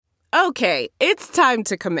Okay, it's time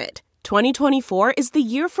to commit. 2024 is the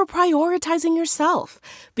year for prioritizing yourself.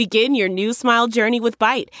 Begin your new smile journey with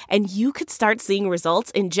Byte, and you could start seeing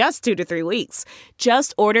results in just 2 to 3 weeks.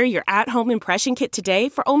 Just order your at-home impression kit today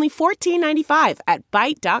for only $14.95 at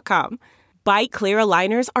Byte.com. Byte Clear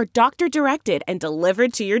aligners are doctor-directed and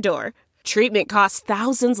delivered to your door. Treatment costs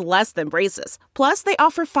thousands less than braces. Plus, they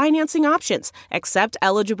offer financing options, accept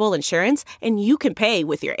eligible insurance, and you can pay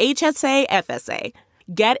with your HSA FSA.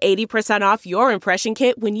 Get 80% off your impression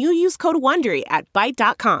kit when you use code WONDERY at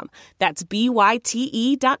Byte.com. That's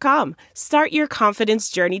BYTE.com. Start your confidence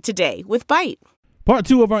journey today with Byte. Part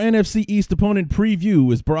 2 of our NFC East opponent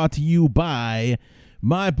preview is brought to you by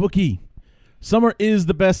MyBookie. Summer is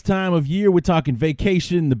the best time of year. We're talking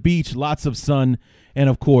vacation, the beach, lots of sun, and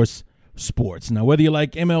of course, sports. Now, whether you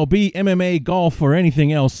like MLB, MMA, golf, or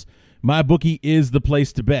anything else, MyBookie is the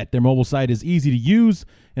place to bet. Their mobile site is easy to use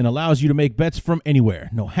and allows you to make bets from anywhere.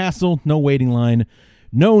 No hassle, no waiting line,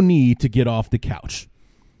 no need to get off the couch.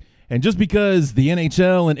 And just because the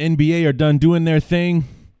NHL and NBA are done doing their thing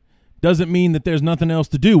doesn't mean that there's nothing else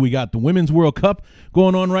to do. We got the Women's World Cup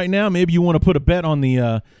going on right now. Maybe you want to put a bet on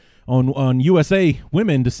the on USA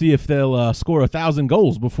women to see if they'll score 1,000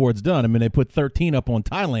 goals before it's done. I mean, they put 13 up on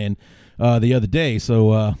Thailand the other day,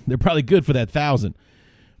 so they're probably good for that 1,000.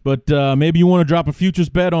 But maybe you want to drop a futures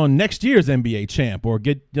bet on next year's NBA champ or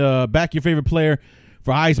get back your favorite player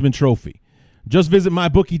for Heisman Trophy. Just visit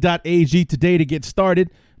mybookie.ag today to get started.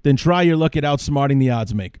 Then try your luck at outsmarting the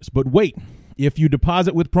odds makers. But wait, if you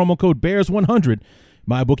deposit with promo code BEARS100,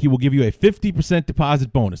 MyBookie will give you a 50%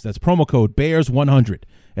 deposit bonus. That's promo code BEARS100.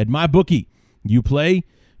 At MyBookie, you play,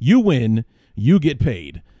 you win, you get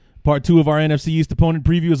paid. Part 2 of our NFC East opponent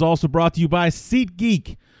preview is also brought to you by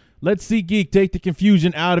SeatGeek. Let SeatGeek take the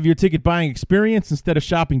confusion out of your ticket buying experience. Instead of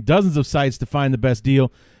shopping dozens of sites to find the best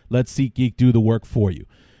deal, let SeatGeek do the work for you.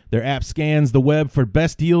 Their app scans the web for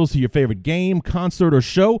best deals to your favorite game, concert, or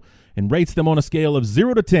show and rates them on a scale of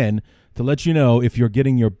 0 to 10 to let you know if you're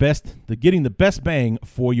getting the best bang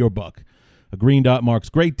for your buck. A green dot marks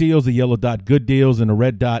great deals, a yellow dot good deals, and a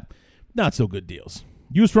red dot not so good deals.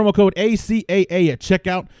 Use promo code ACAA at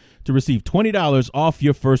checkout to receive $20 off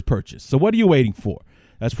your first purchase. So what are you waiting for?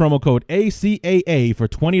 That's promo code ACAA for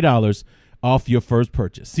 $20 off your first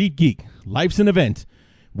purchase. SeatGeek, life's an event.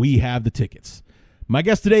 We have the tickets. My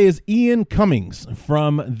guest today is Ian Cummings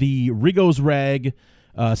from the Riggo's Rag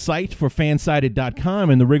site for fansided.com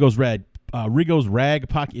and the Riggo's Rag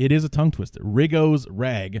podcast. It is a tongue twister. Riggo's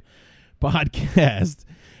Rag podcast.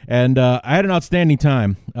 And I had an outstanding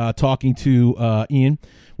time talking to Ian.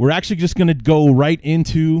 We're actually just going to go right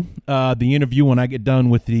into the interview when I get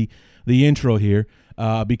done with the intro here.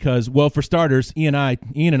 Because, well, for starters, Ian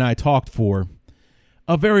and I talked for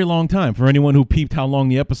a very long time. For anyone who peeped how long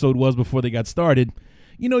the episode was before they got started,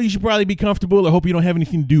 you should probably be comfortable. I hope you don't have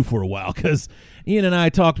anything to do for a while, because Ian and I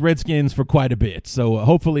talked Redskins for quite a bit. So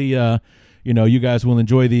hopefully, you guys will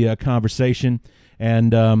enjoy the conversation. And,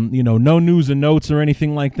 no news and notes or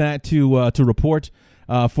anything like that to report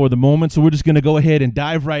for the moment. So we're just going to go ahead and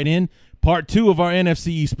dive right in. Part 2 of our NFC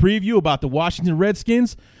East preview about the Washington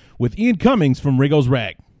Redskins with Ian Cummings from Riggo's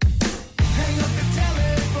Rag.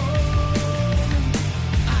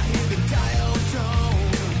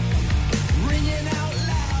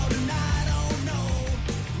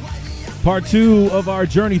 Part 2 of our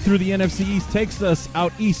journey through the NFC East takes us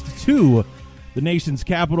out east to the nation's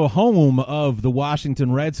capital, home of the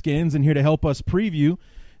Washington Redskins. And here to help us preview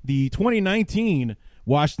the 2019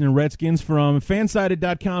 Washington Redskins from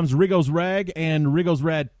fansided.com's Riggo's Rag and Riggo's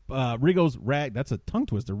Rag, that's a tongue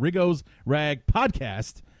twister, Riggo's Rag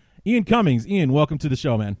podcast, Ian Cummings. Ian, welcome to the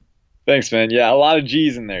show, man. Thanks, man. Yeah, a lot of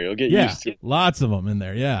G's in there. You'll get used to it. Lots of them in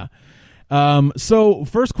there, yeah. So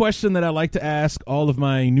first question that I like to ask all of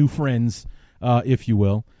my new friends, if you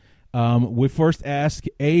will, we first ask,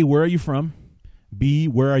 A, where are you from? B,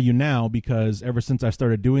 where are you now? Because ever since I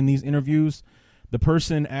started doing these interviews, the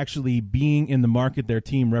person actually being in the market their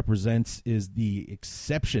team represents is the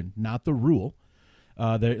exception, not the rule.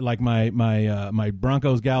 Like my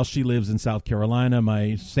Broncos gal, she lives in South Carolina.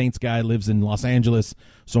 My Saints guy lives in Los Angeles,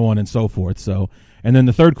 so on and so forth. So, and then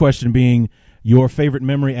the third question being your favorite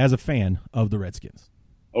memory as a fan of the Redskins.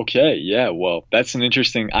 Okay, yeah, well, that's an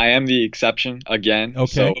interesting. I am the exception again.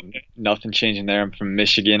 Okay, so nothing changing there. I'm from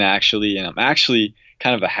Michigan actually, and I'm actually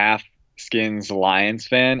kind of a half Skins Lions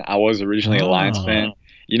fan. I was originally a Lions fan.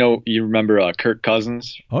 You remember Kirk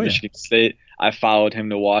Cousins, Michigan State. I followed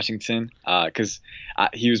him to Washington because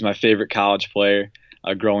he was my favorite college player.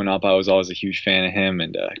 Growing up, I was always a huge fan of him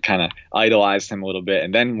and kind of idolized him a little bit.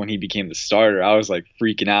 And then when he became the starter, I was like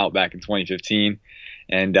freaking out back in 2015.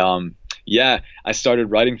 And, yeah, I started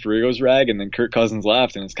writing for Eagles Rag, and then Kirk Cousins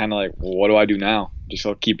left, and it's kind of like, well, what do I do now? Just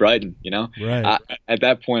keep writing, you know? Right. At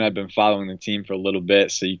that point, I've been following the team for a little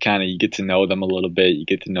bit, so you get to know them a little bit. You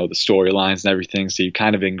get to know the storylines and everything, so you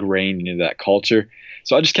kind of ingrained into that culture.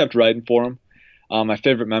 So I just kept writing for them. My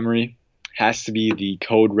favorite memory has to be the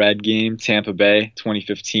Code Red game, Tampa Bay,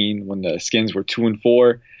 2015, when the Skins were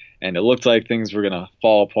 2-4, and it looked like things were gonna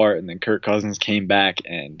fall apart. And then Kirk Cousins came back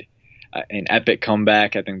and an epic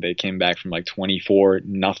comeback. I think they came back from like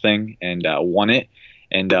 24-0 and won it.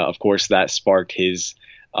 And of course, that sparked his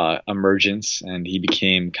emergence, and he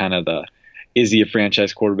became kind of is he a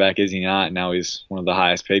franchise quarterback? Is he not? Now he's one of the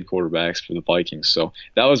highest paid quarterbacks for the Vikings. So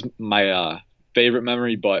that was my favorite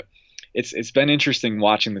memory. But it's been interesting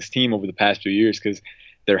watching this team over the past few years, because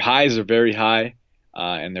their highs are very high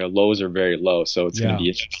and their lows are very low. So it's going to be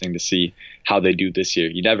interesting to see how they do this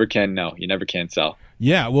year. You never can know. You never can tell.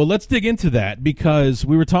 Yeah, well, let's dig into that, because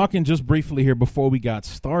we were talking just briefly here before we got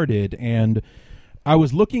started, and I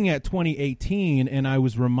was looking at 2018, and I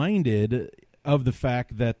was reminded of the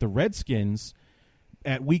fact that the Redskins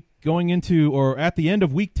at the end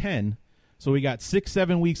of week 10, so we got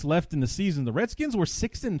 6-7 weeks left in the season, the Redskins were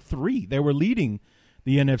 6-3. They were leading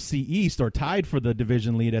the NFC East, or tied for the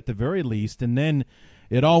division lead at the very least, and then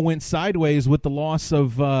it all went sideways with the loss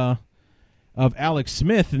of Alex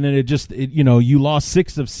Smith, and then you lost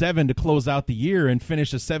 6 of 7 to close out the year and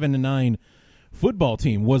finish a 7-9 football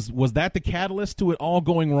team. Was that the catalyst to it all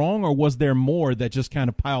going wrong, or was there more that just kind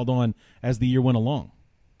of piled on as the year went along?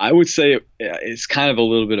 I would say it's kind of a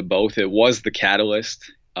little bit of both. It was the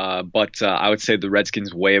catalyst, but I would say the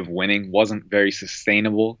Redskins' way of winning wasn't very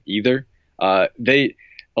sustainable either. A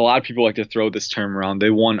lot of people like to throw this term around. They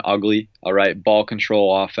won ugly, all right? Ball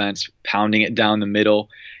control offense, pounding it down the middle,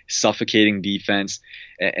 suffocating defense.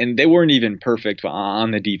 And they weren't even perfect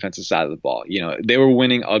on the defensive side of the ball. You know, they were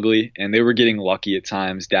winning ugly, and they were getting lucky at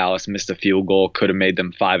times. Dallas missed a field goal, could have made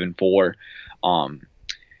them 5-4.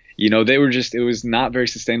 They were it was not very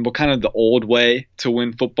sustainable, kind of the old way to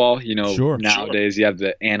win football. Nowadays you have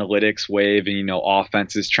the analytics wave, and,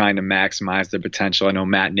 offenses trying to maximize their potential. I know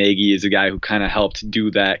Matt Nagy is a guy who kind of helped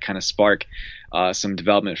do that, kind of spark some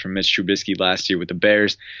development from Mitch Trubisky last year with the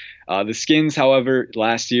Bears. The Skins, however,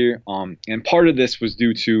 last year, and part of this was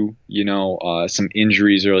due to, some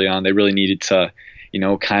injuries early on. They really needed to,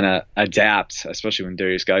 kind of adapt, especially when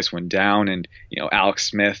Darius Geis went down, and, Alex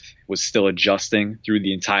Smith was still adjusting through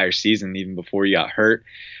the entire season, even before he got hurt.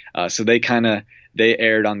 So they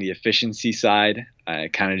erred on the efficiency side,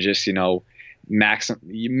 kind of just,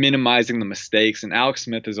 minimizing the mistakes. And Alex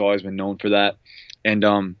Smith has always been known for that. And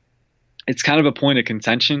it's kind of a point of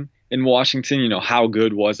contention in Washington. How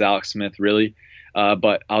good was Alex Smith really?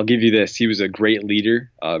 But I'll give you this. He was a great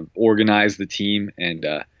leader, organized the team, and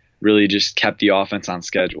really just kept the offense on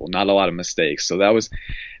schedule. Not a lot of mistakes. So that was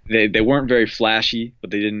they weren't very flashy,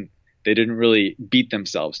 but they didn't really beat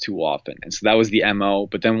themselves too often. And so that was the MO.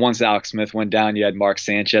 But then once Alex Smith went down, you had Mark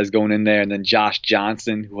Sanchez going in there, and then Josh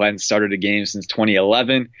Johnson, who hadn't started a game since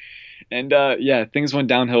 2011. And things went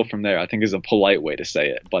downhill from there, I think is a polite way to say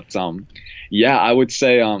it. But I would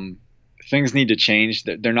say things need to change.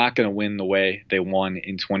 They're not going to win the way they won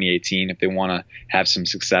in 2018 if they want to have some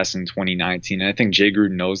success in 2019. And I think Jay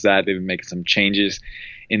Gruden knows that. They've been making some changes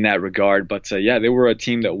in that regard. But they were a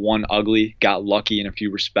team that won ugly, got lucky in a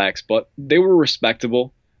few respects, but they were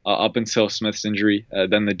respectable up until Smith's injury.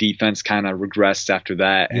 Then the defense kind of regressed after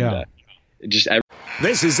that. And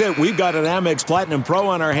This is it. We've got an Amex Platinum Pro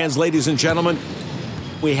on our hands, ladies and gentlemen.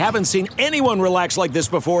 We haven't seen anyone relax like this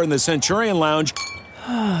before in the Centurion Lounge.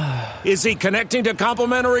 Is he connecting to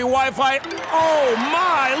complimentary Wi-Fi? Oh,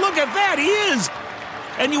 my. Look at that. He is.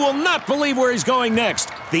 And you will not believe where he's going next.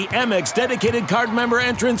 The Amex dedicated card member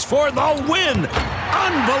entrance for the win.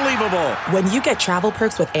 Unbelievable. When you get travel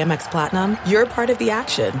perks with Amex Platinum, you're part of the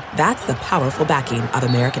action. That's the powerful backing of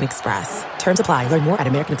American Express. Terms apply. Learn more at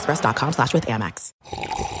americanexpress.com/withAmex.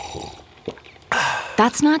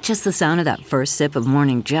 That's not just the sound of that first sip of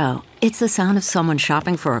Morning Joe. It's the sound of someone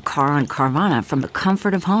shopping for a car on Carvana from the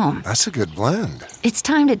comfort of home. That's a good blend. It's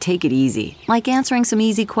time to take it easy, like answering some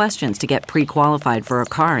easy questions to get pre-qualified for a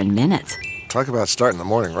car in minutes. Talk about starting the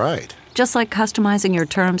morning right. Just like customizing your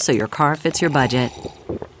terms so your car fits your budget.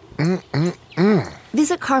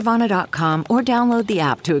 Visit Carvana.com or download the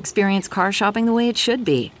app to experience car shopping the way it should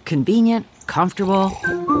be. Convenient, comfortable.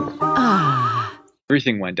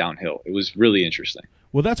 Everything went downhill. It was really interesting.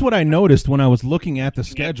 Well, that's what I noticed when I was looking at the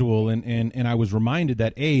schedule, and I was reminded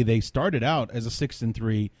that, they started out as a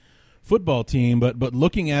 6-3 football team, but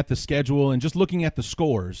looking at the schedule and just looking at the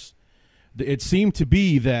scores, it seemed to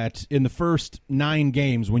be that in the first 9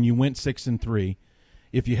 games when you went 6-3,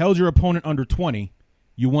 If you held your opponent under 20,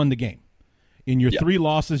 you won the game. In your 3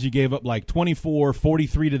 losses, you gave up like 24,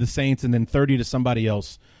 43 to the Saints, and then 30 to somebody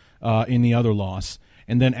else in the other loss.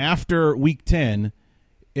 And then after Week 10,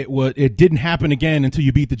 it didn't happen again until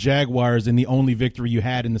you beat the Jaguars, and the only victory you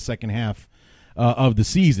had in the second half of the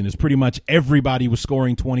season is pretty much everybody was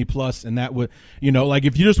scoring 20+, and that would, like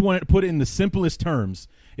if you just wanted to put it in the simplest terms,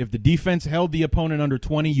 if the defense held the opponent under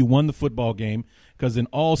 20, you won the football game, because in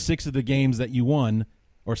all 6 of the games that you won,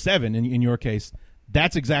 or 7 in your case,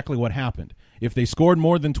 that's exactly what happened. If they scored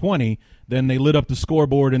more than 20, then they lit up the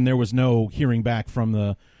scoreboard and there was no hearing back from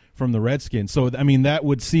the Redskins. So, I mean, that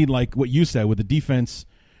would seem like what you said with the defense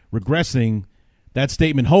regressing. That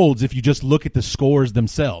statement holds if you just look at the scores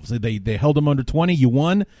themselves. They held them under 20, you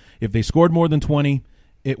won. If they scored more than 20,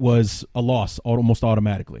 it was a loss almost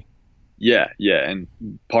automatically. Yeah, and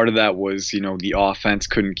part of that was, the offense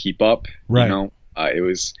couldn't keep up. Right. It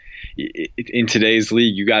was in today's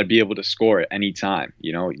league, you got to be able to score at any time.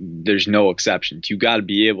 There's no exceptions. You got to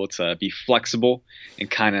be able to be flexible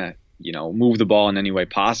and kind of, move the ball in any way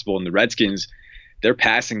possible. And the Redskins, their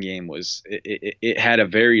passing game it had a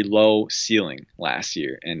very low ceiling last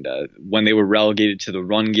year. And when they were relegated to the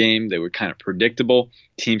run game, they were kind of predictable.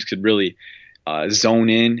 Teams could really zone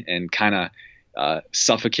in and kind of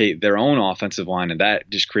suffocate their own offensive line, and that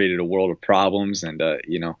just created a world of problems. And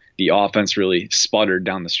the offense really sputtered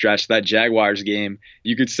down the stretch. That Jaguars game,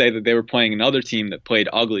 you could say that they were playing another team that played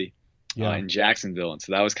ugly in Jacksonville, and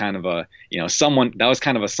so that was kind of a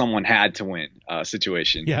someone had to win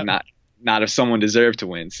situation, not if someone deserved to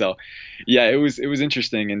win. So it was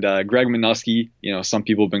interesting. And Greg Minuski, some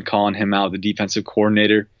people have been calling him out, the defensive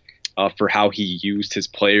coordinator, for how he used his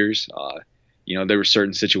players. There were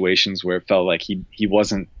certain situations where it felt like he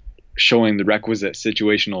wasn't showing the requisite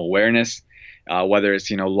situational awareness, whether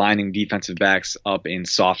it's, lining defensive backs up in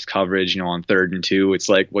soft coverage, on 3rd and 2. It's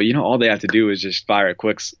like, well, all they have to do is just fire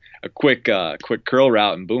a quick curl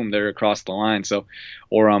route and boom, they're across the line. So,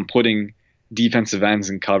 or putting defensive ends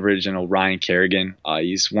in coverage. Ryan Kerrigan,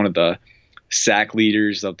 he's one of the sack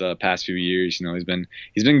leaders of the past few years. He's been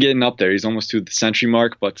getting up there. He's almost to the century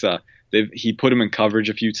mark, but he put him in coverage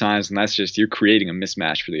a few times, and that's just, you're creating a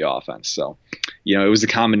mismatch for the offense. So, it was a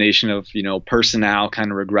combination of, personnel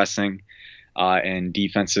kind of regressing and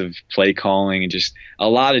defensive play calling and just a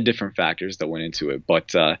lot of different factors that went into it.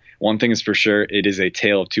 But one thing is for sure, it is a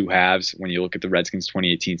tale of two halves when you look at the Redskins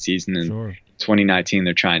 2018 season, and 2019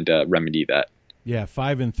 they're trying to remedy that. Yeah,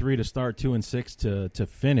 5-3 to start, 2-6 to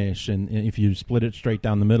finish, and if you split it straight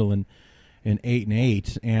down the middle, and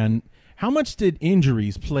 8-8. And how much did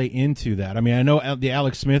injuries play into that? I mean, I know the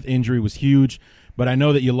Alex Smith injury was huge, but I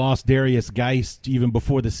know that you lost Darius Geist even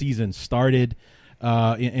before the season started,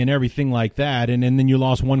 and everything like that. And then you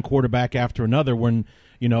lost one quarterback after another when,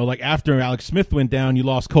 like after Alex Smith went down, you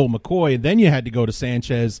lost Colt McCoy, and then you had to go to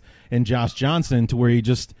Sanchez and Josh Johnson, to where you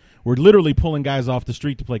just were literally pulling guys off the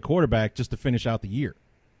street to play quarterback just to finish out the year.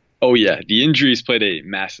 Oh, yeah. The injuries played a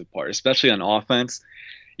massive part, especially on offense.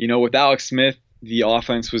 With Alex Smith, the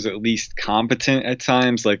offense was at least competent at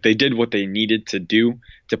times. Like, they did what they needed to do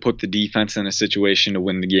to put the defense in a situation to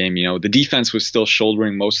win the game. The defense was still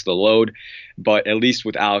shouldering most of the load, but at least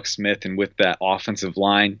with Alex Smith and with that offensive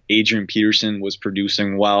line, Adrian Peterson was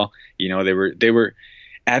producing well. They were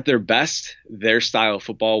at their best. Their style of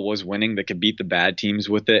football was winning. They could beat the bad teams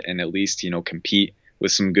with it and at least, compete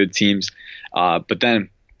with some good teams. But then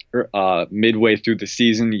midway through the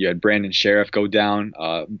season, you had Brandon Sheriff go down,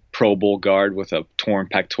 Pro Bowl guard with a torn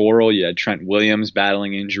pectoral. You had Trent Williams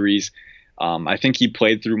battling injuries. I think he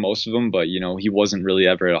played through most of them, but he wasn't really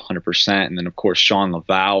ever at 100%. And then of course Sean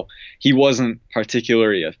Laval, he wasn't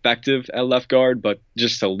particularly effective at left guard, but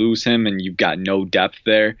just to lose him and you've got no depth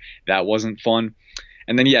there, that wasn't fun.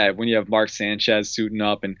 And then when you have Mark Sanchez suiting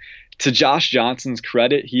up, and to Josh Johnson's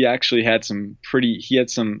credit, he actually had some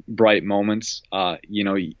bright moments.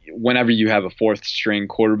 Whenever you have a 4th string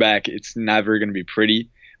quarterback, it's never going to be pretty.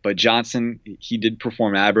 But Johnson, he did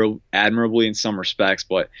perform admirably in some respects.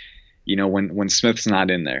 But, when Smith's not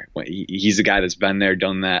in there, he's a guy that's been there,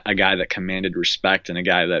 done that, a guy that commanded respect, and a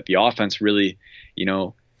guy that the offense really, it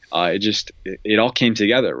all came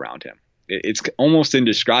together around him. It's almost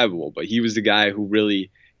indescribable, but he was the guy who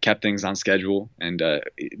really kept things on schedule, and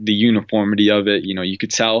the uniformity of it, you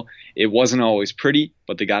could tell it wasn't always pretty,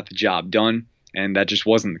 but they got the job done. And that just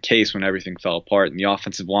wasn't the case when everything fell apart. And the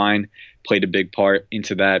offensive line played a big part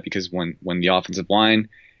into that, because when the offensive line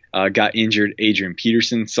got injured, Adrian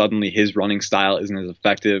Peterson, suddenly his running style isn't as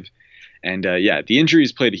effective. And the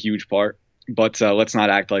injuries played a huge part. but let's not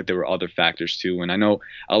act like there were other factors too. And I know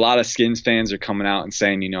a lot of Skins fans are coming out and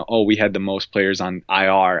saying, oh, we had the most players on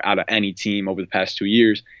IR out of any team over the past 2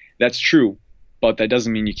 years. That's true, but that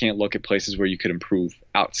doesn't mean you can't look at places where you could improve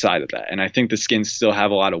outside of that. And I think the Skins still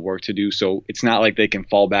have a lot of work to do. So it's not like they can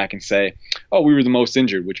fall back and say, oh, we were the most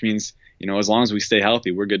injured, which means, as long as we stay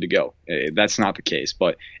healthy, we're good to go. That's not the case,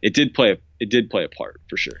 but it did play a part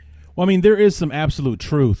for sure. Well, I mean, there is some absolute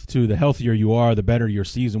truth to the healthier you are, the better your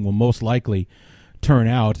season will most likely turn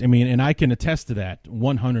out. I mean, and I can attest to that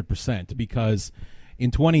 100% because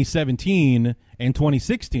in 2017 and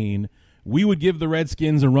 2016, we would give the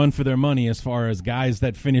Redskins a run for their money as far as guys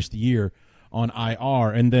that finished the year on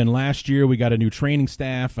IR. And then last year we got a new training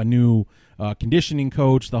staff, a new conditioning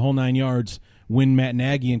coach, the whole 9 yards when Matt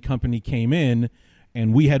Nagy and company came in,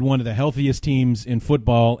 and we had one of the healthiest teams in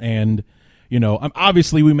football. And,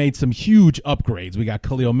 obviously we made some huge upgrades. We got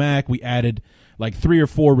Khalil Mack. We added like 3 or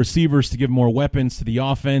 4 receivers to give more weapons to the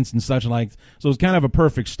offense and such like. So it was kind of a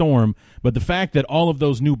perfect storm. But the fact that all of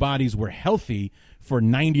those new bodies were healthy for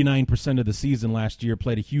 99% of the season last year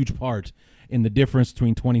played a huge part in the difference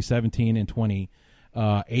between 2017 and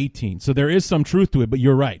 2018. So there is some truth to it, but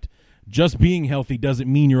you're right. Just being healthy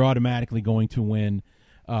doesn't mean you're automatically going to win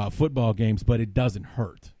football games, but it doesn't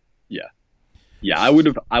hurt. Yeah. Yeah, I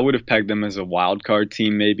would have pegged them as a wild card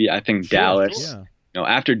team maybe. I think sure, Dallas,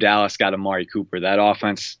 after Dallas got Amari Cooper, that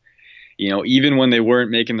offense, even when they weren't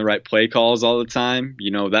making the right play calls all the time,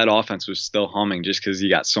 that offense was still humming just because you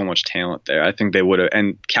got so much talent there. I think they would have.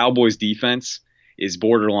 And Cowboys defense is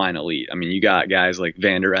borderline elite. I mean, you got guys like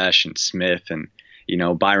Van Der Esch and Smith and,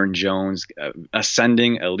 Byron Jones,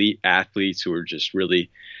 ascending elite athletes who are just really,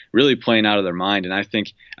 really playing out of their mind. And I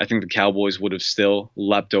think the Cowboys would have still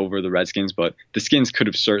leapt over the Redskins, but the Skins could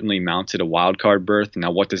have certainly mounted a wild card berth. Now,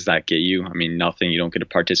 what does that get you? I mean, nothing. You don't get a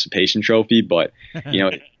participation trophy, but,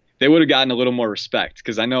 they would have gotten a little more respect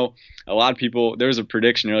because I know a lot of people, there was a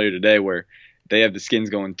prediction earlier today where they have the Skins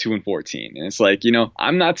going 2-14. And it's like,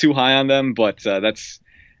 I'm not too high on them, but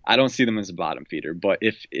I don't see them as a bottom feeder. But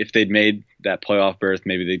if they'd made that playoff berth,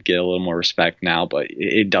 maybe they'd get a little more respect now, but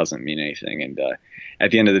it doesn't mean anything. And at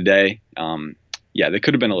the end of the day, they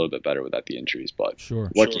could have been a little bit better without the injuries, but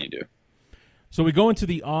what can you do? So we go into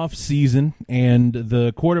the off season, and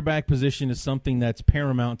the quarterback position is something that's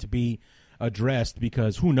paramount to be addressed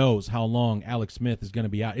because who knows how long Alex Smith is going to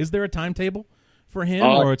be out. Is there a timetable for him,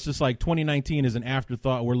 or it's just like 2019 is an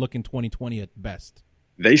afterthought? We're looking 2020 at best.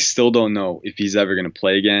 They still don't know if he's ever going to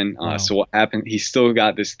play again. Wow. So what happened, he's still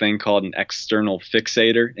got this thing called an external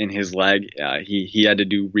fixator in his leg. He had to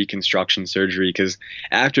do reconstruction surgery because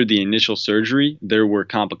after the initial surgery, there were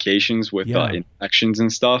complications with infections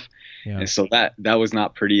and stuff. Yeah. And so that was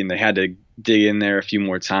not pretty, and they had to dig in there a few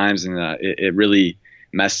more times, and it really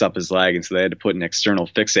messed up his leg, and so they had to put an external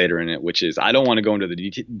fixator in it, which is, I don't want to go into the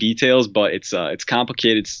details, but it's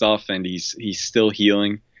complicated stuff, and he's still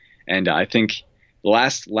healing. And I think the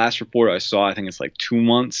last report I saw, I think it's like 2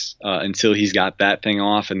 months until he's got that thing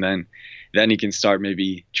off, and then he can start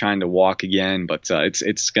maybe trying to walk again. But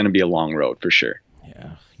it's going to be a long road for sure.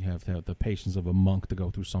 Yeah, you have to have the patience of a monk to go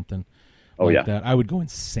through something like that. I would go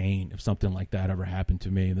insane if something like that ever happened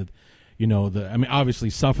to me.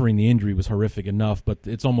 Obviously suffering the injury was horrific enough, but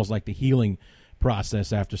it's almost like the healing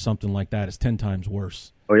process after something like that is 10 times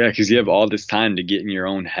worse. Oh yeah, because you have all this time to get in your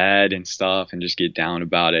own head and stuff and just get down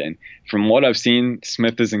about it. And from what I've seen,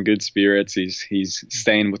 Smith is in good spirits. He's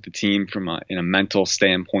staying with the team in a mental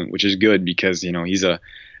standpoint, which is good because he's a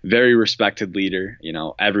very respected leader.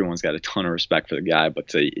 Everyone's got a ton of respect for the guy,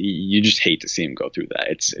 but you just hate to see him go through that.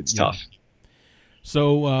 It's tough.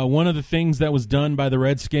 So one of the things that was done by the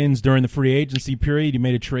Redskins during the free agency period, you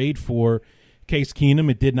made a trade for Case Keenum.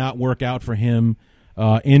 It did not work out for him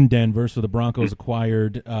in Denver, so the Broncos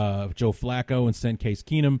acquired Joe Flacco and sent Case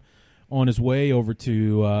Keenum on his way over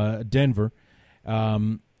to Denver.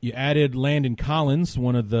 You added Landon Collins,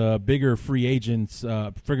 one of the bigger free agent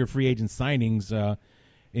signings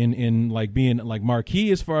in like being like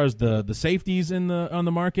marquee as far as the safeties on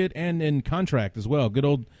the market and in contract as well. Good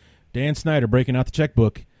old Dan Snyder breaking out the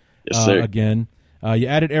checkbook again. You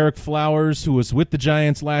added Eric Flowers, who was with the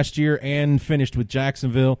Giants last year and finished with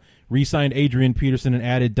Jacksonville, re-signed Adrian Peterson, and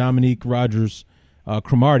added Dominique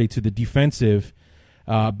Rodgers-Cromartie to the defensive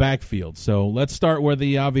backfield. So let's start where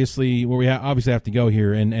we obviously have to go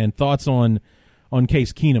here, and thoughts on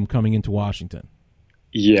Case Keenum coming into Washington.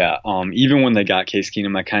 Yeah, even when they got Case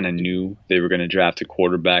Keenum, I kind of knew they were going to draft a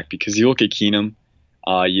quarterback because you look at Keenum,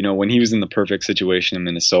 when he was in the perfect situation in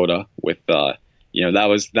Minnesota with that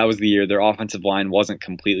was the year their offensive line wasn't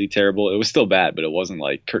completely terrible. It was still bad, but it wasn't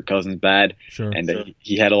like Kirk Cousins bad. Sure. And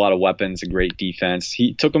he had a lot of weapons, a great defense.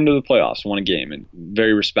 He took them to the playoffs, won a game, and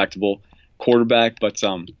very respectable quarterback. But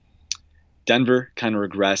Denver kind of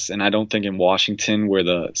regressed, and I don't think in Washington, where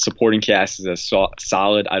the supporting cast is as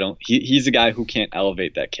solid, he's a guy who can't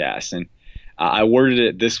elevate that cast. And I worded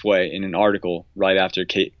it this way in an article right after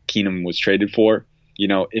Keenum was traded for.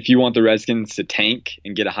 If you want the Redskins to tank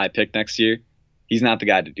and get a high pick next year, he's not the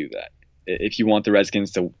guy to do that. If you want the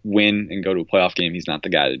Redskins to win and go to a playoff game, he's not the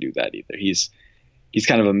guy to do that either. He's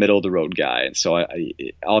kind of a middle of the road guy. And so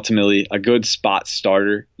ultimately a good spot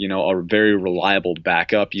starter, a very reliable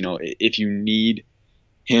backup, if you need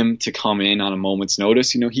him to come in on a moment's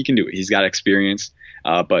notice, he can do it. He's got experience,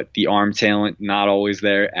 but the arm talent, not always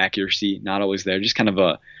there. Accuracy, not always there. Just kind of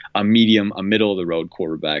a middle of the road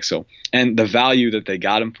quarterback. So, and the value that they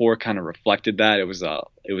got him for kind of reflected that. It was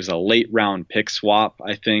a late round pick swap,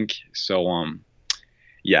 I think. So,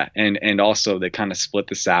 yeah, and also they kind of split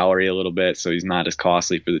the salary a little bit, so he's not as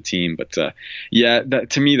costly for the team. But to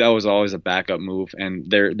me, that was always a backup move, and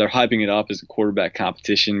they're hyping it up as a quarterback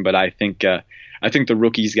competition. But I think the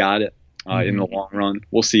rookies got it in the long run.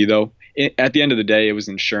 We'll see though. At the end of the day, it was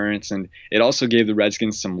insurance, and it also gave the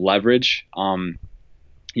Redskins some leverage.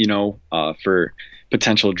 For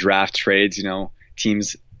potential draft trades.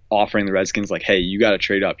 Teams offering the Redskins like, hey, you got to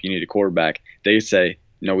trade up. You need a quarterback. They say,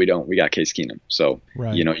 no, we don't. We got Case Keenum. So,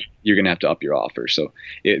 right. You're going to have to up your offer. So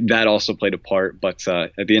that also played a part. But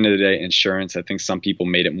at the end of the day, insurance, I think some people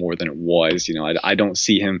made it more than it was. I don't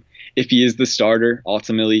see him. If he is the starter,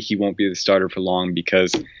 ultimately, he won't be the starter for long,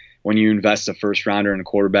 because when you invest a first rounder in a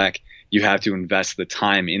quarterback, you have to invest the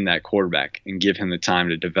time in that quarterback and give him the time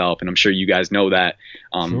to develop. And I'm sure you guys know that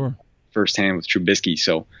firsthand with Trubisky.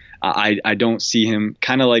 So I don't see him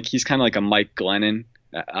he's kind of like a Mike Glennon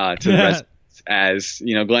to the Redskins. As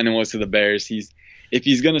Glennon was to the Bears. If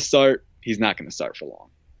he's going to start, he's not going to start for long.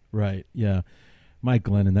 Right. Yeah. Mike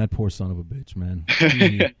Glennon, that poor son of a bitch, man.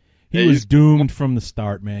 He was doomed from the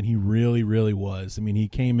start, man. He really, really was. I mean, he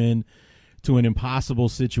came in to an impossible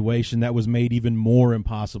situation that was made even more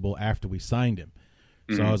impossible after we signed him.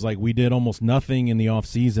 So I was like, we did almost nothing in the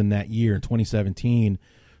offseason that year in 2017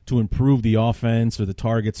 to improve the offense or the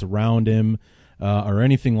targets around him. Or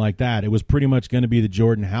anything like that. It was pretty much going to be the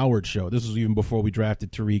Jordan Howard show. This was even before we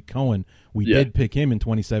drafted Tariq Cohen. We did pick him in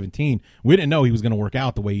 2017. We didn't know he was going to work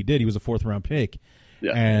out the way he did. He was a fourth-round pick.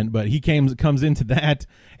 Yeah. But he comes into that,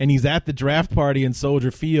 and he's at the draft party in Soldier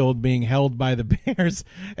Field being held by the Bears.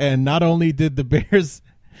 And not only did the Bears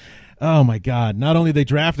 – oh, my God. Not only they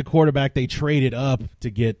draft a quarterback, they traded up to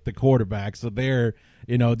get the quarterback. So they're,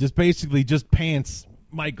 just basically just pants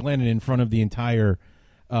Mike Glennon in front of the entire –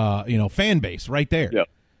 fan base right there. Yep.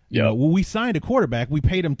 When we signed a quarterback, we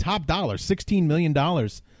paid him top dollar, $16 million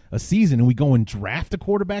a season, and we go and draft a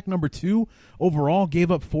quarterback number 2 overall, gave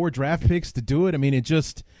up 4 draft picks to do it. I mean, it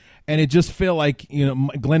just felt like,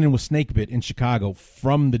 Glennon was snake bit in Chicago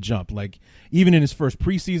from the jump. Like, even in his first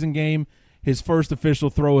preseason game, his first official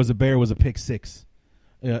throw as a Bear was a pick 6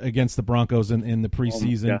 against the Broncos in the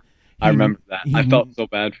preseason. Yeah. I remember that. I felt so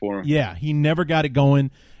bad for him. Yeah, he never got it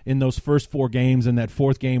going in those first 4 games, and that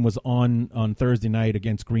 4th game was on Thursday night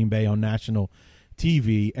against Green Bay on national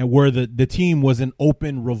TV, and where the team was in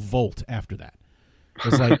open revolt after that.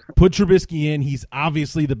 It's like, put Trubisky in. He's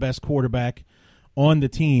obviously the best quarterback on the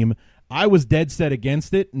team. I was dead set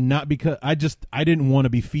against it, not because I didn't want to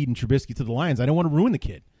be feeding Trubisky to the Lions. I didn't want to ruin the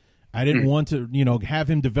kid. I didn't want to, have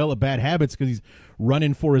him develop bad habits because he's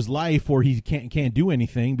running for his life or he can't do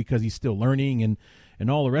anything because he's still learning and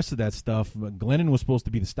all the rest of that stuff. But Glennon was supposed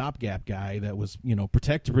to be the stopgap guy that was,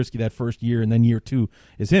 protect Trubisky that first year, and then year 2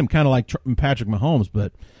 is him, kind of like Patrick Mahomes.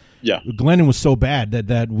 But yeah, Glennon was so bad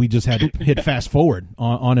that we just had to hit fast forward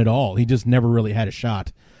on it all. He just never really had a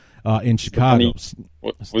shot in Chicago.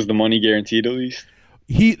 Was the money guaranteed at least?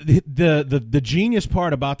 The genius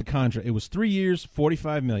part about the contract, it was 3 years,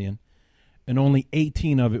 $45 million, and only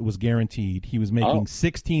 18 of it was guaranteed. He was making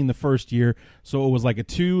 16 the first year, so it was like a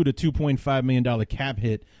 $2 to $2.5 million cap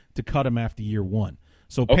hit to cut him after year 1.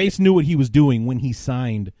 So Pace knew what he was doing when he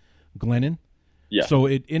signed Glennon. Yeah. So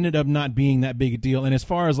it ended up not being that big a deal. And as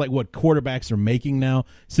far as like what quarterbacks are making now,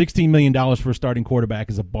 $16 million for a starting quarterback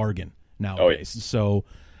is a bargain nowadays. So.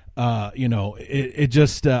 It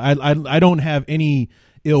just I don't have any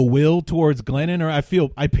ill will towards Glennon, or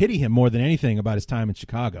I pity him more than anything about his time in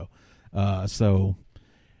Chicago. So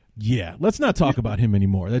yeah, let's not talk about him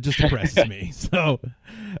anymore. That just depresses me. So,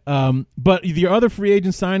 but the other free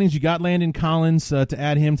agent signings, you got Landon Collins to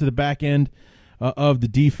add him to the back end of the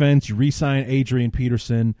defense. You re-sign Adrian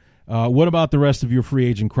Peterson. What about the rest of your free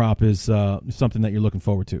agent crop is something that you're looking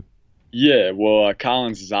forward to? Yeah, well,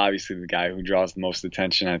 Collins is obviously the guy who draws the most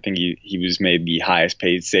attention. I think he was made the highest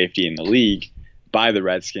paid safety in the league by the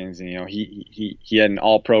Redskins. And, he had an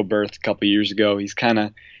All-Pro berth a couple years ago. He kind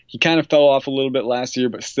of fell off a little bit last year,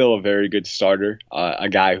 but still a very good starter. A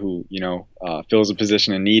guy who fills a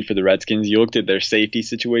position in need for the Redskins. You looked at their safety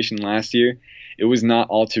situation last year; it was not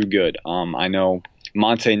all too good. I know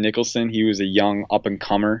Monte Nicholson. He was a young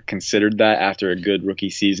up-and-comer, considered that after a good rookie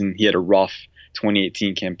season. He had a rough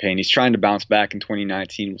 2018 campaign. He's trying to bounce back in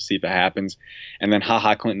 2019. We'll see if it happens. And then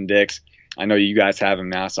Clinton Dix. I know you guys have him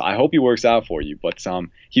now, so I hope he works out for you. But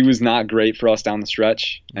he was not great for us down the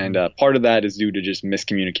stretch, and part of that is due to just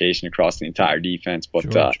miscommunication across the entire defense. But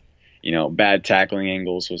bad tackling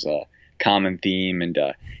angles was a common theme, and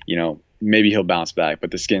maybe he'll bounce back.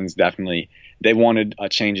 But the Skins definitely, they wanted a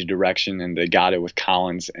change of direction, and they got it with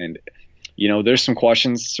Collins. And there's some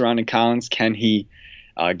questions surrounding Collins. Can he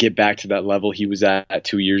get back to that level he was at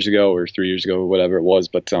 2 years ago or 3 years ago, or whatever it was?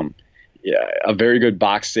 But a very good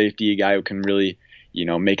box safety, a guy who can really,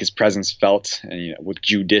 make his presence felt, and with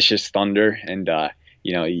judicious thunder. And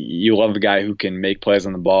you love a guy who can make plays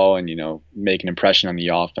on the ball and make an impression on the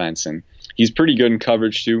offense. And he's pretty good in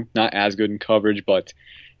coverage too. Not as good in coverage, but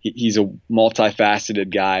he's a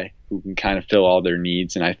multifaceted guy who can kind of fill all their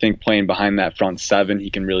needs. And I think playing behind that front seven,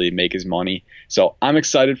 he can really make his money. So I'm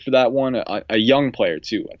excited for that one. A young player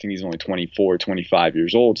too. I think he's only 24, 25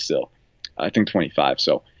 years old still. I think 25.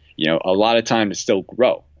 So, a lot of time to still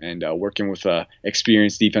grow. And working with a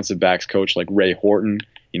experienced defensive backs coach like Ray Horton,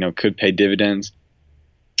 could pay dividends.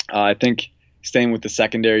 I think staying with the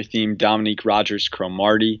secondary theme, Dominique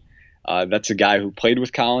Rodgers-Cromartie. That's a guy who played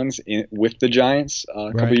with Collins with the Giants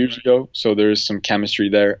a couple years ago, so there's some chemistry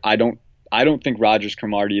there. I don't think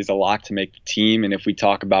Rodgers-Cromartie is a lock to make the team, and if we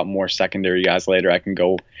talk about more secondary guys later, I can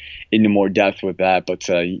go into more depth with that. But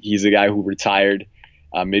he's a guy who retired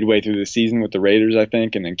midway through the season with the Raiders, I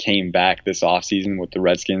think, and then came back this offseason with the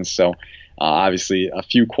Redskins. So obviously a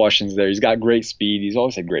few questions there. He's got great speed. He's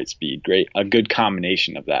always had great speed, a good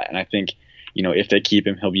combination of that. And I think if they keep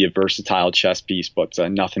him, he'll be a versatile chess piece, but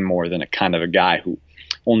nothing more than a kind of a guy who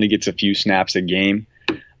only gets a few snaps a game.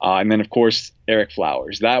 And then, of course, Eric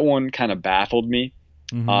Flowers. That one kind of baffled me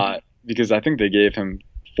because I think they gave him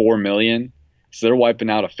 $4 million. So they're wiping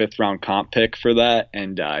out a fifth-round comp pick for that.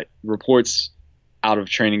 And reports out of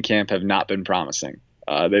training camp have not been promising.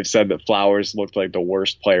 They've said that Flowers looked like the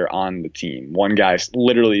worst player on the team. One guy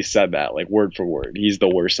literally said that, like word for word. He's the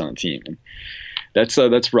worst on the team. And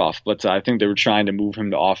that's rough, but I think they were trying to move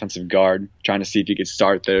him to offensive guard, trying to see if he could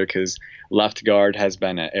start there because left guard has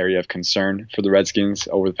been an area of concern for the Redskins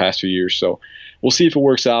over the past few years. So we'll see if it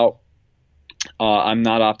works out. I'm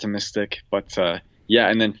not optimistic, but yeah.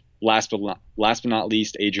 And then last but not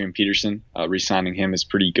least, Adrian Peterson, re-signing him is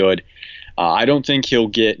pretty good. I don't think he'll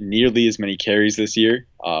get nearly as many carries this year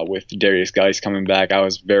with Darius Geis coming back. I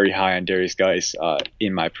was very high on Darius Geis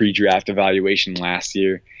in my pre-draft evaluation last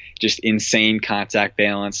year. Just insane contact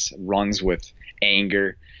balance, runs with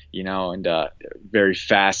anger, and very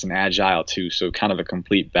fast and agile too. So kind of a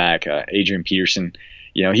complete back. Adrian Peterson,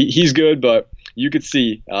 he's good, but you could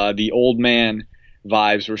see the old man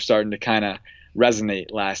vibes were starting to kind of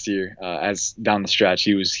resonate last year as down the stretch.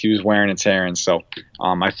 He was wearing and tearing. So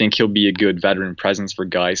I think he'll be a good veteran presence for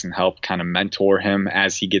Geis and help kind of mentor him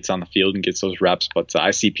as he gets on the field and gets those reps. But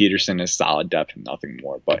I see Peterson as solid depth and nothing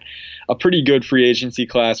more. But a pretty good free agency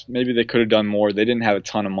class. Maybe they could have done more. They didn't have a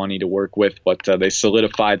ton of money to work with, but they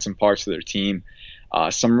solidified some parts of their team.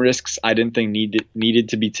 Some risks I didn't think needed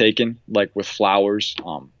to be taken, like with Flowers,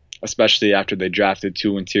 especially after they drafted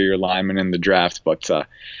 2 interior linemen in the draft. But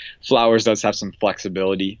Flowers does have some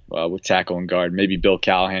flexibility with tackle and guard. Maybe Bill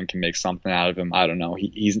Callahan can make something out of him. I don't know.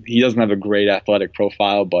 He doesn't have a great athletic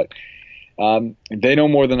profile, but they know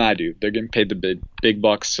more than I do. They're getting paid the big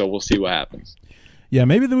bucks, so we'll see what happens. Yeah,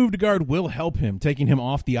 maybe the move to guard will help him, taking him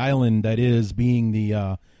off the island that is being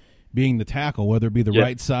the tackle, whether it be the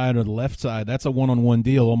right side or the left side. That's a one-on-one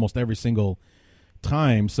deal almost every single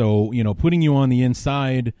time. So, putting you on the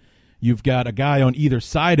inside, you've got a guy on either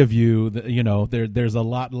side of you. There's a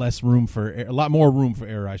lot more room for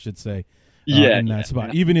error, I should say. In that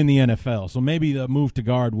spot, even in the NFL. So maybe the move to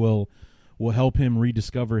guard will help him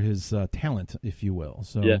rediscover his talent, if you will.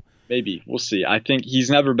 So yeah, maybe we'll see. I think he's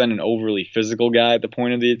never been an overly physical guy at the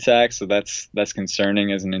point of the attack, so that's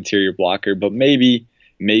concerning as an interior blocker. But maybe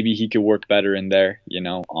he could work better in there.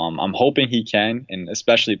 I'm hoping he can, and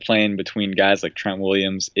especially playing between guys like Trent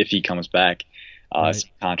Williams if he comes back. Some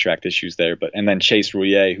contract issues there, and then Chase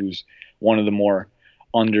Roullier, who's one of the more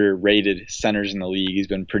underrated centers in the league. He's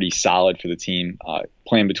been pretty solid for the team.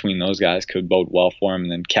 Playing between those guys could bode well for him.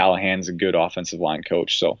 And then Callahan's a good offensive line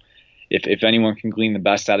coach. So if anyone can glean the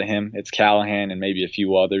best out of him, it's Callahan and maybe a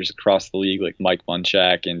few others across the league like Mike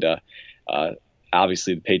Munchak and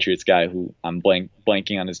obviously the Patriots guy who I'm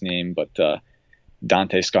blanking on his name, but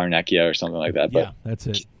Dante Scarnecchia or something like that. Yeah, that's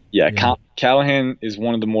it. Yeah. Callahan is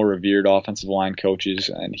one of the more revered offensive line coaches,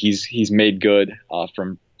 and he's made good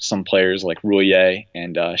from some players like Rouillet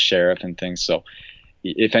and Sheriff and things. So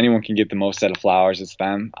if anyone can get the most out of Flowers, it's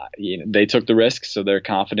them. They took the risk, so they're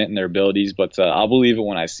confident in their abilities, but I'll believe it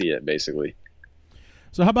when I see it, basically.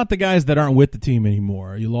 So how about the guys that aren't with the team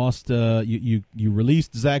anymore? You lost, you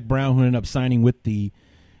released Zach Brown, who ended up signing with the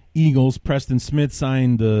Eagles. Preston Smith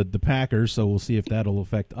signed the Packers, so we'll see if that'll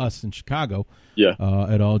affect us in Chicago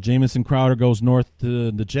at all. Jamison Crowder goes north to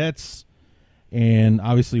the Jets. And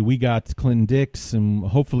obviously we got Clinton Dix, and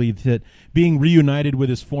hopefully that being reunited with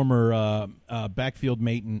his former backfield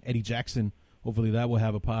mate and Eddie Jackson, hopefully that will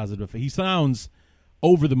have a positive effect. He sounds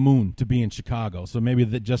over the moon to be in Chicago, so maybe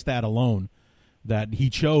just that alone, that he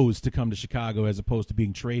chose to come to Chicago as opposed to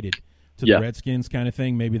being traded to the Redskins kind of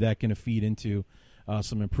thing, maybe that can feed into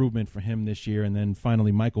some improvement for him this year. And then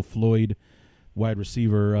finally Michael Floyd, wide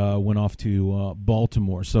receiver, went off to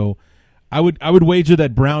Baltimore. So I would wager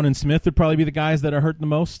that Brown and Smith would probably be the guys that are hurt the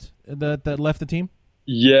most that left the team.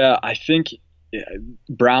 Yeah, I think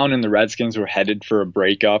Brown and the Redskins were headed for a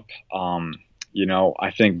breakup.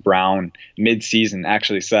 I think Brown mid-season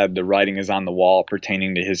actually said the writing is on the wall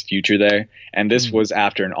pertaining to his future there. And this was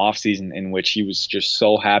after an offseason in which he was just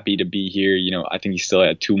so happy to be here. I think he still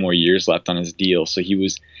had 2 more years left on his deal. So he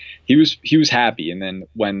was happy. And then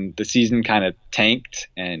when the season kind of tanked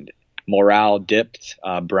and morale dipped,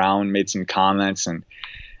 Brown made some comments, and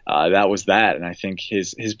that was that. And I think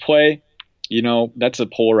his play, that's a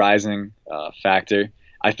polarizing factor.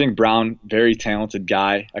 I think Brown, very talented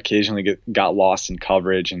guy, occasionally got lost in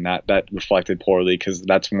coverage, and that reflected poorly because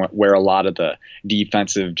that's where a lot of the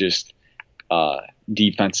defensive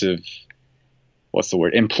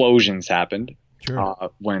implosions happened.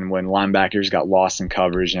 Sure. When linebackers got lost in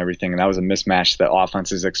coverage and everything, and that was a mismatch that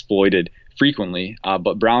offenses exploited frequently.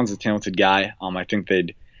 But Brown's a talented guy. I think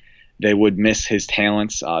they would miss his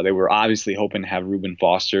talents. They were obviously hoping to have Reuben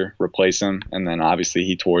Foster replace him, and then obviously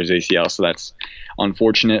he tore his ACL, so that's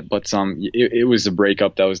unfortunate. But it was a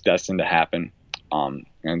breakup that was destined to happen,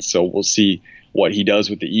 and so we'll see what he does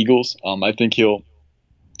with the Eagles. I think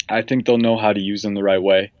they'll know how to use him the right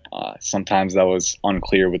way. Sometimes that was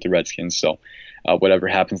unclear with the Redskins, so whatever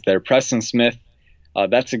happens there. Preston Smith,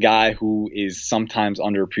 that's a guy who is sometimes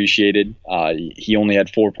underappreciated. He only had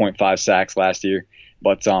 4.5 sacks last year,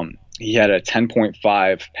 but he had a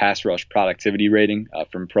 10.5 pass rush productivity rating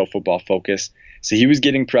from Pro Football Focus. So he was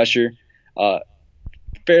getting pressure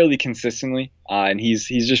fairly consistently, and he's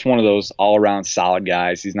just one of those all-around solid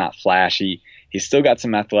guys. He's not flashy. He's still got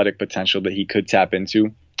some athletic potential that he could tap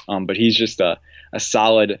into, but he's just a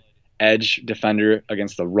solid edge defender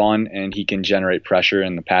against the run, and he can generate pressure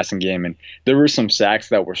in the passing game. And there were some sacks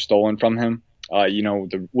that were stolen from him.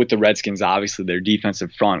 With the Redskins, obviously their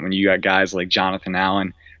defensive front, when you got guys like Jonathan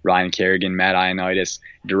Allen, Ryan Kerrigan, Matt Ioannidis,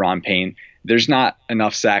 Daron Payne, there's not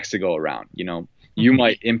enough sacks to go around. You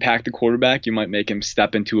might impact the quarterback. You might make him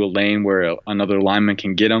step into a lane where another lineman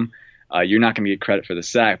can get him. You're not going to get credit for the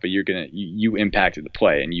sack, but you impacted the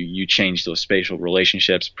play, and you changed those spatial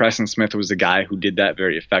relationships. Preston Smith was a guy who did that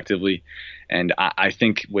very effectively, and I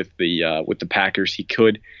think with the Packers, he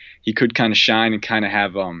could kind of shine and kind of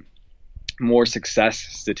have more success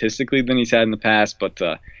statistically than he's had in the past. But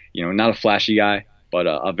not a flashy guy, but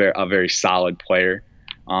a very solid player.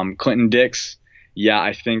 Clinton Dix,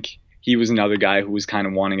 I think he was another guy who was kind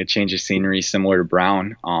of wanting a change of scenery, similar to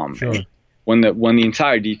Brown. Sure. When the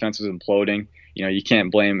entire defense was imploding, you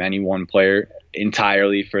can't blame any one player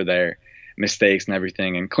entirely for their mistakes and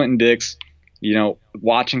everything. And Clinton Dix,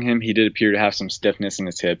 watching him, he did appear to have some stiffness in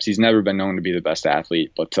his hips. He's never been known to be the best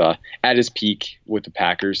athlete, but at his peak with the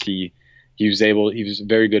Packers, he was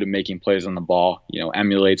very good at making plays on the ball.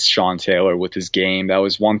 Emulates Sean Taylor with his game. That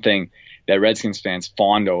was one thing that Redskins fans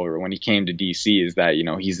fawned over when he came to DC, is that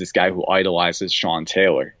he's this guy who idolizes Sean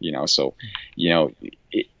Taylor. So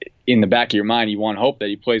in the back of your mind, you want to hope that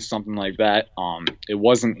he plays something like that. It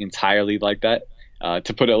wasn't entirely like that,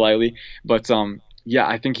 to put it lightly, but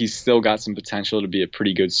I think he's still got some potential to be a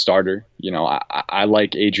pretty good starter. I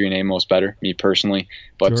like Adrian Amos better, me personally,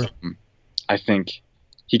 but sure. I think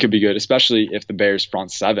he could be good, especially if the Bears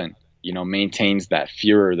front seven, maintains that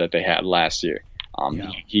furor that they had last year.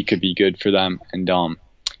 He could be good for them. And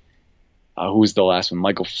who was the last one?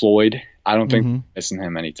 Michael Floyd. I don't think we're missing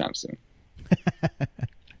him anytime soon.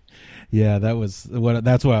 Yeah, that's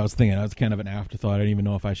what I was thinking. I was kind of an afterthought. I didn't even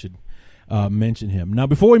know if I should mention him. Now,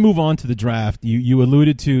 before we move on to the draft, you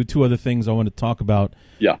alluded to two other things I want to talk about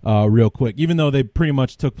real quick. Even though they pretty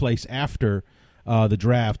much took place after the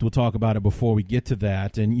draft, we'll talk about it before we get to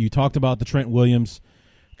that. And you talked about the Trent Williams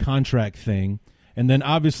contract thing. And then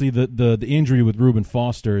obviously the injury with Reuben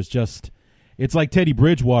Foster is just – it's like Teddy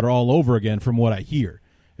Bridgewater all over again from what I hear.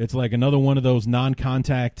 It's like another one of those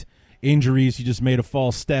non-contact injuries. He just made a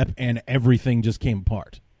false step and everything just came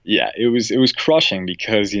apart. Yeah, it was crushing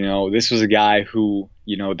because, this was a guy who,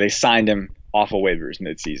 they signed him off of waivers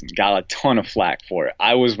midseason, got a ton of flack for it.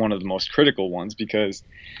 I was one of the most critical ones because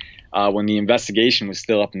when the investigation was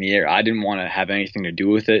still up in the air, I didn't want to have anything to do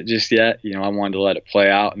with it just yet. I wanted to let it play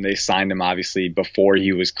out, and they signed him obviously before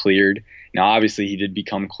he was cleared. Now, obviously, he did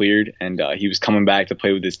become cleared, and he was coming back to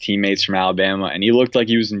play with his teammates from Alabama, and he looked like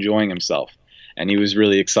he was enjoying himself, and he was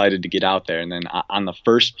really excited to get out there. And then on the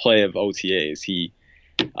first play of OTAs, he,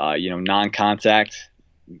 non-contact,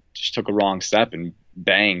 just took a wrong step, and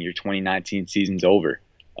bang, your 2019 season's over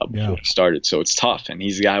before it started. So it's tough, and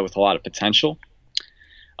he's a guy with a lot of potential.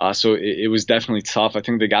 So it was definitely tough. I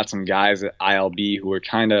think they got some guys at ILB who were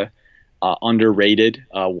kind of underrated.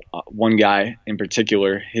 One guy in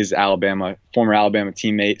particular, his former Alabama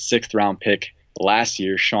teammate, 6th round pick last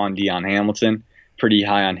year, Sean Dion Hamilton, pretty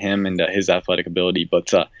high on him and his athletic ability.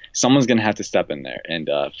 But someone's going to have to step in there. And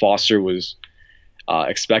Foster was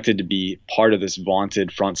expected to be part of this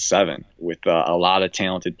vaunted front seven with a lot of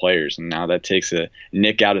talented players. And now that takes a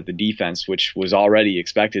nick out of the defense, which was already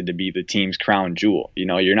expected to be the team's crown jewel.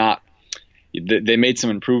 They made some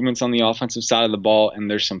improvements on the offensive side of the ball,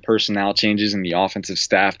 and there's some personnel changes in the offensive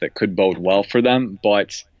staff that could bode well for them,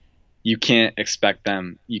 but you can't expect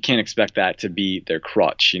that to be their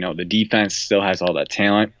crutch. The defense still has all that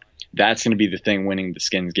talent. That's going to be the thing winning the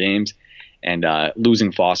Skins games. And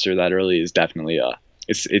losing Foster that early is definitely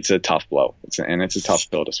it's a tough blow. It's a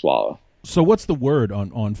tough pill to swallow. So what's the word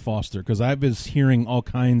on Foster? Because I was hearing all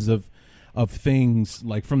kinds of things,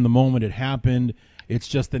 like from the moment it happened, it's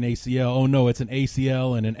just an ACL. Oh, no, it's an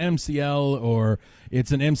ACL and an MCL, or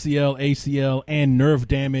it's an MCL, ACL, and nerve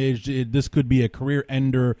damage. This could be a career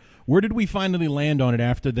ender. Where did we finally land on it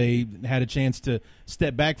after they had a chance to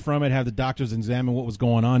step back from it, have the doctors examine what was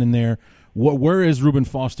going on in there? Where is Reuben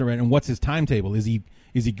Foster at, and what's his timetable? Is he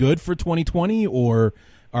good for 2020, or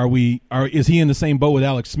is he in the same boat with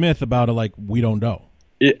Alex Smith about it, like we don't know?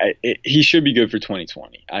 He should be good for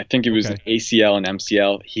 2020. I think it was an ACL and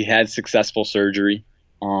MCL. He had successful surgery.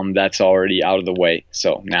 That's already out of the way.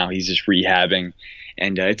 So now he's just rehabbing,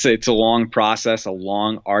 and it's a long process, a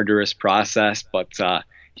long, arduous process, but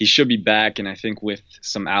he should be back. And I think with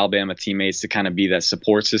some Alabama teammates to kind of be that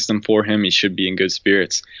support system for him, he should be in good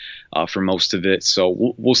spirits for most of it.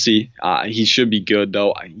 So we'll see. He should be good,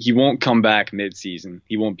 though. He won't come back midseason.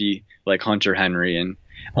 He won't be like Hunter Henry and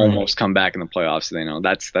almost come back in the playoffs. They know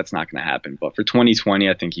that's not going to happen. But for 2020,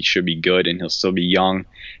 I think he should be good, and he'll still be young.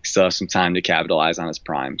 Still have some time to capitalize on his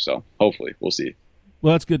prime. So hopefully, we'll see.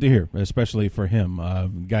 Well, that's good to hear, especially for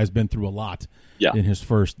him. Guy's been through a lot in his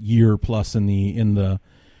first year plus in the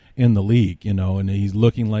league, and he's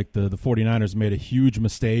looking like the 49ers made a huge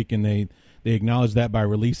mistake, and they acknowledged that by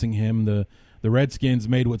releasing him. The Redskins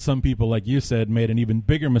made what some people, like you said, made an even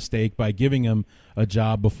bigger mistake by giving him a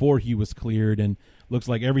job before he was cleared, and looks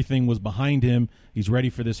like everything was behind him. He's ready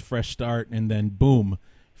for this fresh start, and then boom,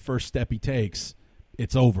 first step he takes,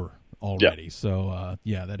 it's over already. So,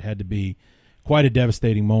 that had to be quite a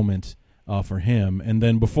devastating moment for him. And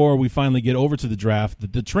then before we finally get over to the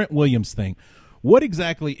draft, the Trent Williams thing, what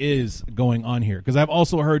exactly is going on here? Because I've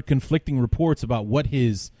also heard conflicting reports about what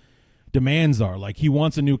his demands are. Like, he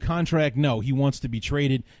wants a new contract. No, he wants to be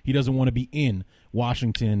traded. He doesn't want to be in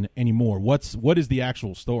Washington anymore. What is the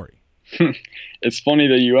actual story? It's funny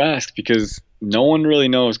that you ask, because no one really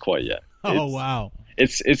knows quite yet. Wow.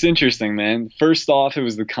 It's interesting, man. First off, it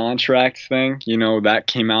was the contract thing. That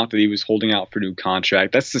came out that he was holding out for a new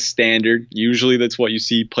contract. That's the standard. Usually that's what you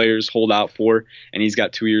see players hold out for, and he's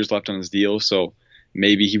got 2 years left on his deal. So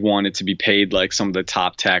maybe he wanted to be paid like some of the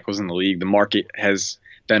top tackles in the league. The market has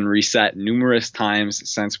been reset numerous times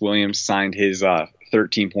since Williams signed his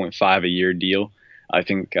 $13.5 a year deal. I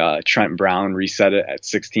think Trent Brown reset it at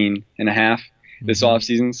 16.5 this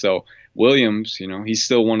offseason. So Williams, he's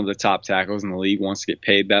still one of the top tackles in the league, wants to get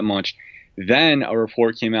paid that much. Then a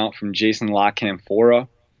report came out from Jason LaCanfora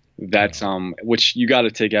that's which you got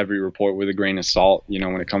to take every report with a grain of salt,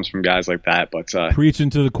 when it comes from guys like that. But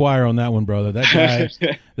preaching to the choir on that one, brother.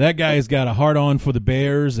 That guy's got a hard on for the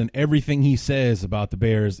Bears, and everything he says about the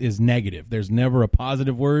Bears is negative. There's never a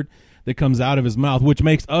positive word. that comes out of his mouth, which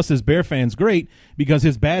makes us as Bear fans great because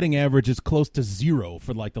his batting average is close to 0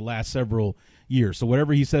 for like the last several years. So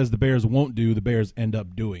whatever he says the Bears won't do, the Bears end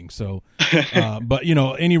up doing. So, but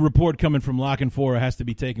any report coming from La Canfora has to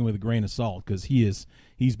be taken with a grain of salt because he's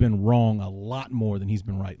been wrong a lot more than he's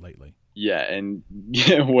been right lately. Yeah, and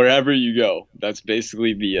wherever you go, that's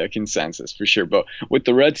basically the consensus for sure. But with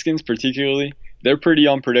the Redskins particularly, they're pretty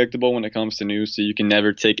unpredictable when it comes to news, so you can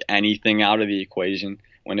never take anything out of the equation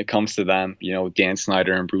when it comes to them. Dan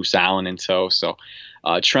Snyder and Bruce Allen in tow. So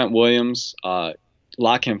Trent Williams,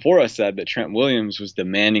 La Canfora said that Trent Williams was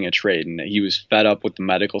demanding a trade and that he was fed up with the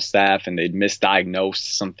medical staff and they'd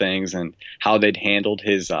misdiagnosed some things and how they'd handled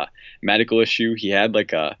his medical issue. He had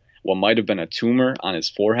like what might have been a tumor on his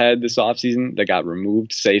forehead this offseason that got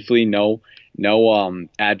removed safely. No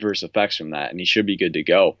adverse effects from that, and he should be good to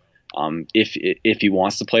go if he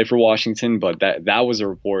wants to play for Washington. But that was a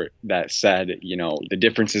report that said, the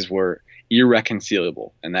differences were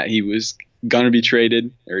irreconcilable and that he was going to be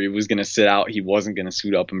traded or he was going to sit out. He wasn't going to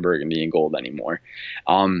suit up in burgundy and gold anymore.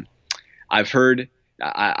 I've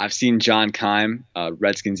seen John Keim,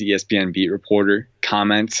 Redskins ESPN beat reporter,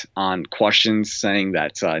 comment on questions saying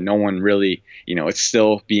that no one really, it's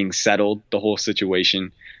still being settled, the whole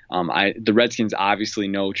situation. The Redskins obviously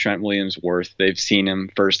know Trent Williams' worth. They've seen him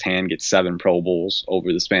firsthand get 7 Pro Bowls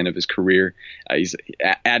over the span of his career. He's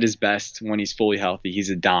at his best when he's fully healthy. He's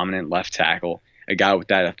a dominant left tackle, a guy with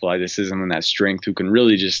that athleticism and that strength who can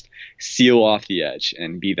really just seal off the edge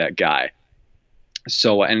and be that guy.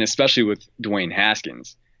 So, and especially with Dwayne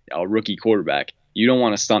Haskins, a rookie quarterback, you don't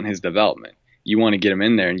want to stunt his development. You want to get him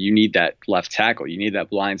in there, and you need that left tackle. You need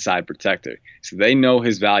that blind side protector. So they know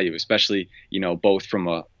his value, especially, both from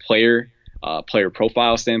a player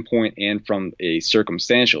profile standpoint and from a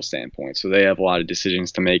circumstantial standpoint. So they have a lot of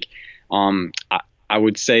decisions to make. I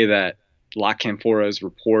would say that La Canfora's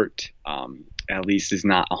report, at least, is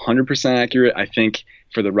not 100% accurate. I think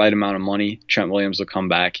for the right amount of money, Trent Williams will come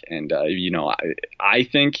back, and I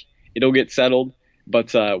think it'll get settled.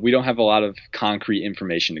 But we don't have a lot of concrete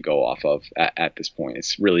information to go off of at this point.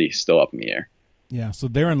 It's really still up in the air. Yeah, so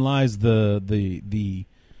therein lies the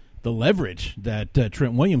leverage that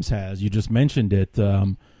Trent Williams has. You just mentioned it.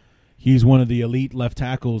 He's one of the elite left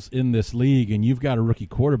tackles in this league, and you've got a rookie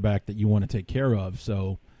quarterback that you want to take care of.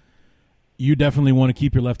 So you definitely want to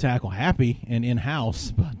keep your left tackle happy and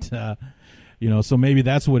in-house. But, so maybe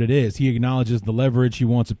that's what it is. He acknowledges the leverage. He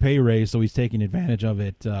wants a pay raise, so he's taking advantage of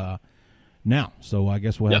it now. So I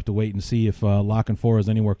guess we'll have to wait and see if La Canfora is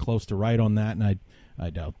anywhere close to right on that, and I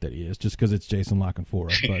doubt that he is, just because it's Jason La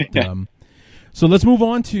Canfora. But so let's move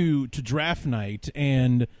on to draft night,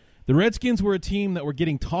 and the Redskins were a team that were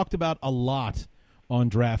getting talked about a lot on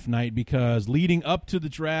draft night because leading up to the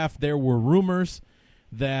draft, there were rumors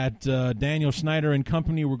that Daniel Snyder and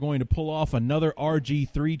company were going to pull off another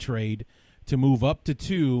RG3 trade to move up to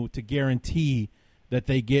 2 to guarantee that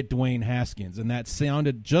they get Dwayne Haskins, and that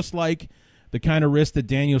sounded just like the kind of risk that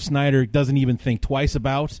Daniel Snyder doesn't even think twice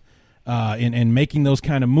about in making those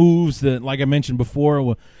kind of moves. That, like I mentioned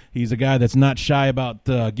before, he's a guy that's not shy about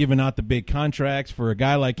giving out the big contracts. For a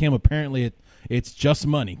guy like him, apparently it's just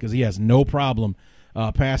money because he has no problem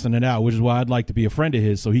passing it out, which is why I'd like to be a friend of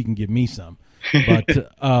his so he can give me some.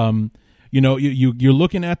 But, you're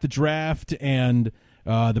looking at the draft and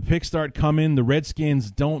the picks start coming. The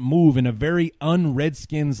Redskins don't move in a very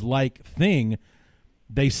un-Redskins-like thing.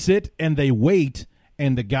 They sit and they wait,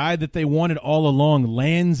 and the guy that they wanted all along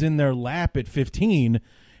lands in their lap at 15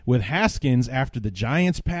 with Haskins after the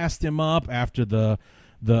Giants passed him up, after the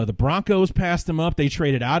Broncos passed him up. They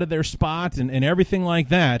traded out of their spot and everything like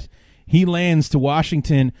that. He lands to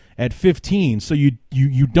Washington at 15. So you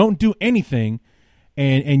don't do anything,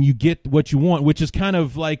 and you get what you want, which is kind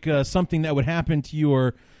of like something that would happen to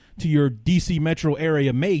your D.C. metro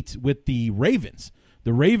area mate with the Ravens.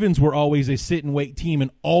 The Ravens were always a sit-and-wait team and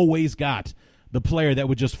always got the player that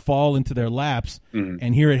would just fall into their laps. Mm-hmm.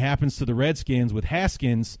 And here it happens to the Redskins with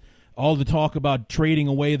Haskins. All the talk about trading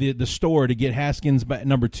away the store to get Haskins at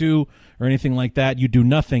number 2 or anything like that, you do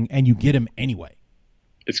nothing, and you get him anyway.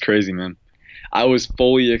 It's crazy, man. I was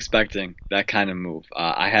fully expecting that kind of move.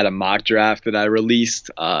 I had a mock draft that I released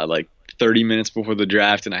like 30 minutes before the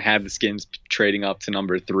draft, and I had the Skins trading up to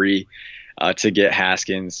number 3 to get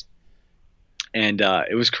Haskins. And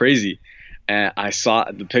it was crazy. And I saw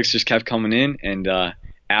the picks just kept coming in. And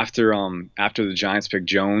after the Giants picked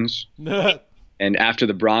Jones and after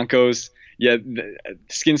the Broncos, Yeah, the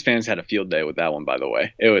Skins fans had a field day with that one, by the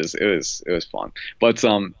way. It was fun. But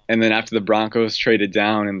and then after the Broncos traded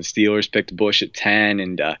down and the Steelers picked Bush at 10,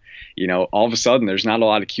 and all of a sudden there's not a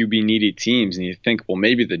lot of QB needy teams, and you think, well,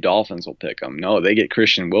 maybe the Dolphins will pick them. No, they get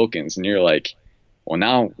Christian Wilkins, and you're like, well,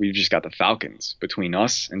 now we've just got the Falcons between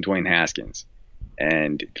us and Dwayne Haskins,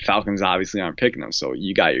 and the Falcons obviously aren't picking them, so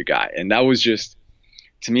you got your guy. And that was just,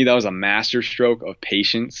 to me, that was a masterstroke of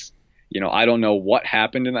patience. I don't know what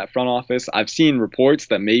happened in that front office. I've seen reports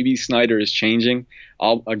that maybe Snyder is changing.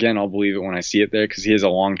 I'll believe it when I see it there, because he has a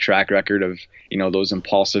long track record of, those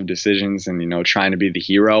impulsive decisions and, trying to be the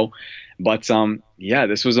hero. But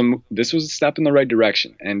this was a step in the right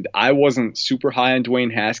direction. And I wasn't super high on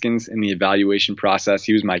Dwayne Haskins in the evaluation process.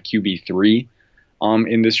 He was my QB3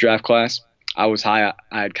 in this draft class. I was high.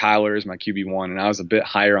 I had Kyler as my QB1, and I was a bit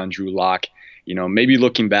higher on Drew Lock. Maybe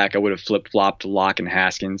looking back, I would have flip-flopped Lock and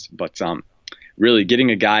Haskins, but really getting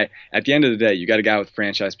a guy, at the end of the day, you got a guy with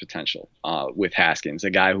franchise potential with Haskins, a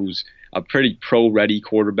guy who's a pretty pro-ready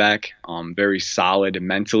quarterback, very solid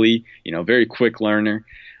mentally, very quick learner.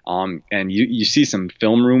 And you see some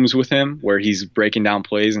film rooms with him where he's breaking down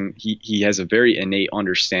plays, and he has a very innate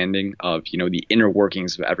understanding of, the inner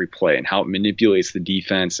workings of every play and how it manipulates the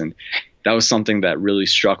defense. And that was something that really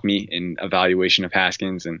struck me in evaluation of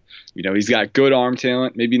Haskins. And, he's got good arm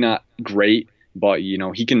talent, maybe not great, but,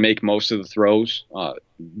 he can make most of the throws,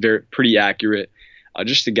 pretty accurate.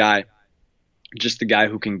 Just a guy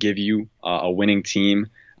who can give you a winning team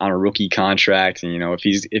on a rookie contract. And,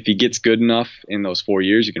 if he gets good enough in those 4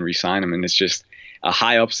 years, you can re-sign him. And it's just a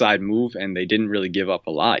high upside move. And they didn't really give up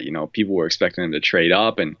a lot. People were expecting him to trade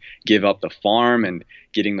up and give up the farm and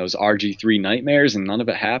getting those RG3 nightmares, and none of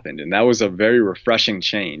it happened. And that was a very refreshing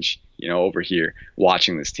change, over here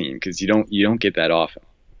watching this team, because you don't get that often.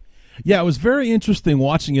 Yeah, it was very interesting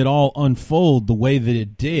watching it all unfold the way that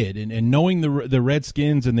it did, and knowing the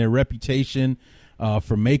Redskins and their reputation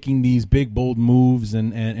for making these big, bold moves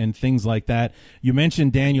and things like that. You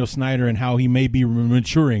mentioned Daniel Snyder and how he may be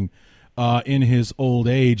maturing in his old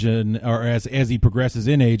age, or as he progresses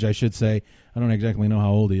in age, I should say. I don't exactly know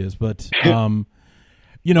how old he is, but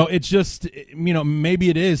it's just, maybe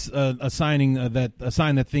it is a sign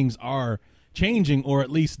that things are changing, or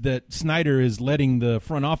at least that Snyder is letting the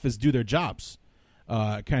front office do their jobs,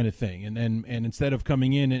 kind of thing. And instead of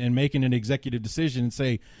coming in and making an executive decision and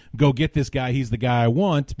say, go get this guy, he's the guy I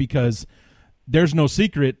want, because there's no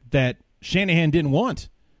secret that Shanahan didn't want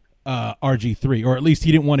RG3, or at least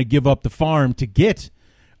he didn't want to give up the farm to get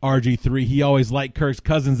RG3. He always liked Kirk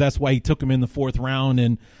Cousins. That's why he took him in the 4th round,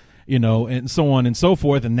 and so on and so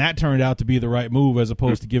forth. And that turned out to be the right move, as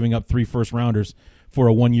opposed to giving up 3 first-rounders for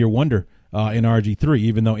a one-year wonder in RG3,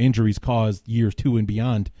 even though injuries caused years 2 and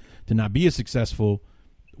beyond to not be as successful.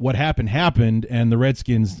 What happened, and the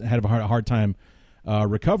Redskins had a hard time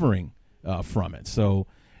recovering from it. So,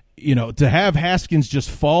 to have Haskins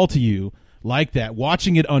just fall to you like that,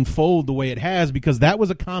 watching it unfold the way it has, because that was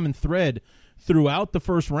a common thread throughout the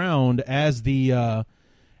first round as we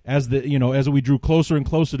drew closer and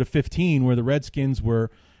closer to 15, where the Redskins were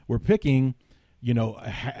picking,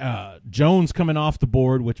 Jones coming off the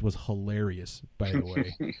board, which was hilarious, by the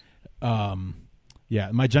way.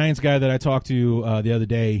 My Giants guy that I talked to the other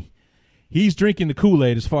day, he's drinking the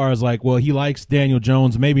Kool-Aid as far as he likes Daniel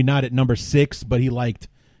Jones, maybe not at number 6, but he liked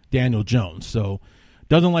Daniel Jones. So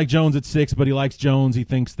doesn't like Jones at 6, but he likes Jones. He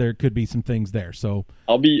thinks there could be some things there. So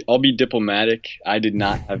I'll be diplomatic. I did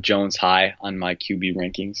not have Jones high on my QB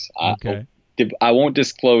rankings. Okay. I won't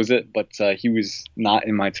disclose it, but he was not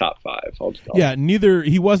in my top 5. Neither.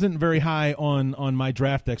 He wasn't very high on my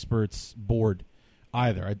draft experts board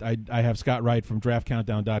either. I have Scott Wright from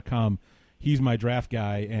DraftCountdown.com. He's my draft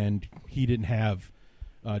guy, and he didn't have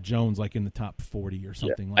Jones in the top 40 or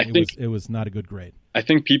something. Yeah, it was not a good grade. I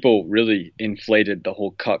think people really inflated the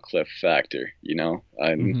whole Cutcliffe factor,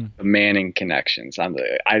 and the Manning connections.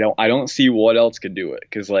 I don't see what else could do it,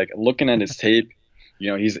 because looking at his tape,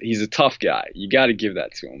 he's a tough guy. You got to give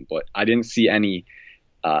that to him. But I didn't see any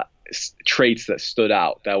traits that stood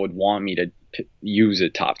out that would want me to use a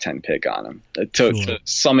top 10 pick on him. To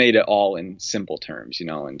summate it all in simple terms,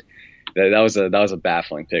 and that was a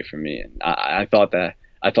baffling pick for me. And I thought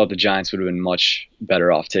the Giants would have been much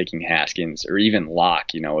better off taking Haskins or even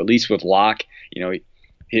Locke. At least with Locke,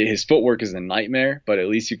 his footwork is a nightmare, but at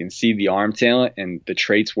least you can see the arm talent and the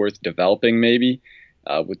traits worth developing maybe.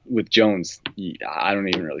 With Jones, I don't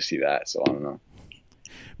even really see that, so I don't know.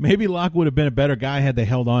 Maybe Locke would have been a better guy had they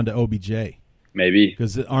held on to OBJ. Maybe.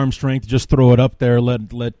 Because arm strength, just throw it up there, let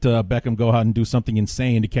Beckham go out and do something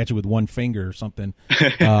insane to catch it with one finger or something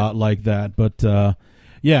like that. But,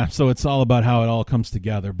 so it's all about how it all comes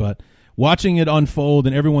together. But watching it unfold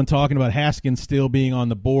and everyone talking about Haskins still being on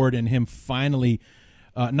the board and him finally,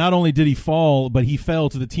 not only did he fall, but he fell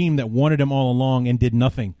to the team that wanted him all along and did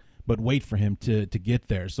nothing but wait for him to get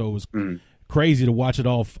there. So it was crazy to watch it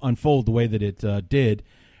all unfold the way that it did.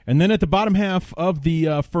 And then at the bottom half of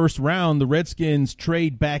the first round, the Redskins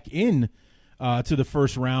trade back in to the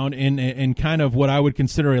first round and kind of what I would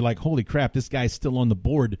consider a, like, holy crap, this guy's still on the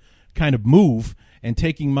board kind of move, and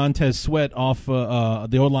taking Montez Sweat off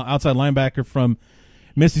the old outside linebacker from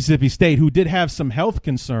Mississippi State, who did have some health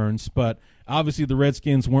concerns, but obviously the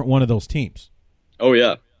Redskins weren't one of those teams. Oh,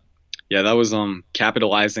 yeah. Yeah, that was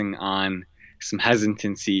capitalizing on some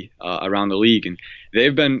hesitancy around the league, and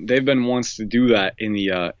they've been ones to do that in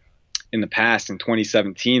the past. In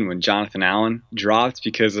 2017, when Jonathan Allen dropped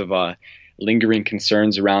because of lingering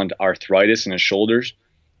concerns around arthritis in his shoulders,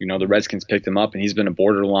 the Redskins picked him up, and he's been a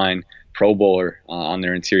borderline Pro Bowler on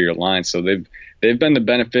their interior line. So they've been the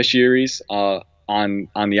beneficiaries on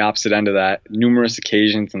the opposite end of that numerous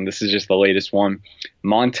occasions, and this is just the latest one.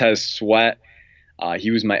 Montez Sweat.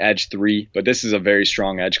 He was my edge 3, but this is a very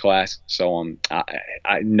strong edge class, so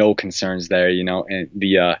I no concerns there, And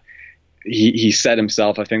he said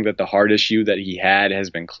himself, I think that the heart issue that he had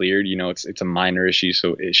has been cleared. It's a minor issue,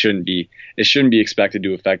 so it shouldn't be expected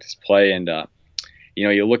to affect his play. And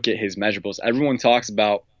you look at his measurables. Everyone talks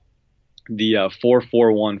about the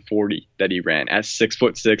 4.41 40 that he ran at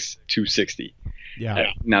 6'6", 260.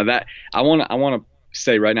 Yeah. Now that I want to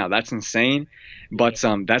say right now, that's insane. But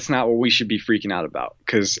that's not what we should be freaking out about,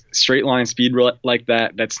 because straight line speed like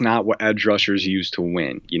that's not what edge rushers use to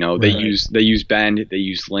win. They use bend, they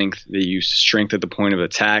use length, they use strength at the point of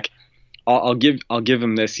attack. I'll give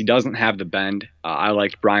him this. He doesn't have the bend. I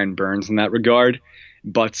liked Brian Burns in that regard,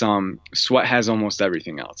 but Sweat has almost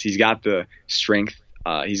everything else. He's got the strength.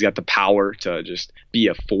 He's got the power to just be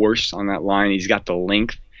a force on that line. He's got the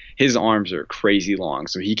length. His arms are crazy long,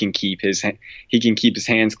 so he can keep his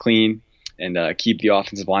hands clean and keep the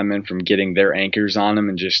offensive linemen from getting their anchors on him,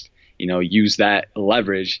 and just use that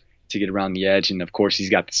leverage to get around the edge. And of course, he's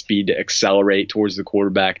got the speed to accelerate towards the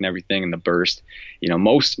quarterback and everything, and the burst.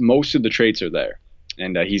 Most of the traits are there,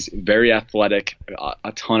 and he's very athletic,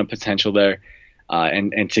 a ton of potential there.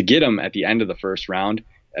 And to get him at the end of the first round,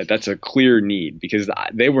 that's a clear need, because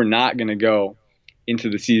they were not going to go into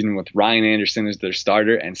the season with Ryan Anderson as their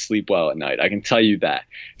starter and sleep well at night. I can tell you that.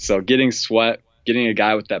 So getting Sweat, getting a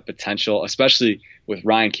guy with that potential, especially with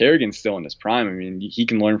Ryan Kerrigan still in his prime. I mean, he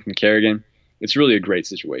can learn from Kerrigan. It's really a great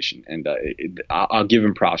situation, and I'll give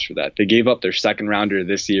him props for that. They gave up their second rounder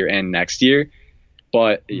this year and next year,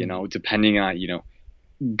 but depending on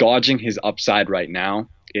gauging his upside right now,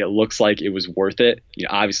 it looks like it was worth it.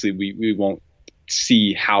 Obviously we won't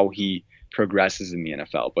see how he progresses in the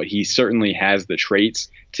NFL, but he certainly has the traits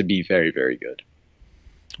to be very, very good.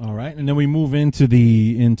 All right, and then we move into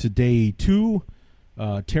day 2.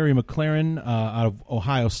 Terry McLaurin out of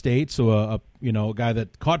Ohio State, so a guy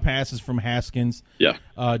that caught passes from Haskins,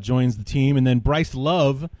 joins the team, and then Bryce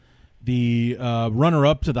Love, the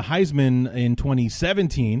runner-up to the Heisman in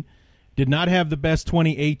 2017, did not have the best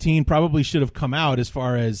 2018. Probably should have come out as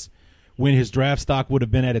far as when his draft stock would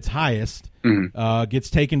have been at its highest. Gets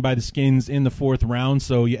taken by the Skins in the 4th round,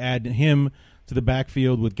 so you add him to the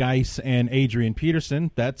backfield with Geis and Adrian Peterson.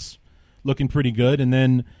 That's looking pretty good. And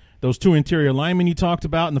then those 2 interior linemen you talked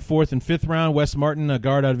about in the 4th and 5th round, Wes Martin, a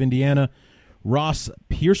guard out of Indiana, Ross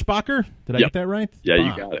Pierschbacher. Did I get that right? Yeah,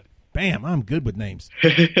 you got it. Bam, I'm good with names.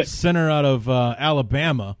 Center out of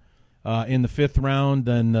Alabama in the 5th round.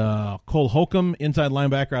 Then Cole Holcomb, inside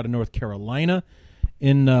linebacker out of North Carolina,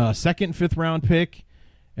 in 2nd and 5th round pick.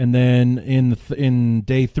 And then in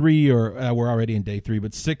day 3, or we're already in day 3,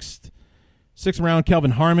 but 6th round,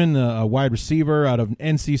 Kelvin Harmon, a wide receiver out of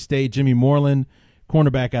NC State, Jimmy Moreland,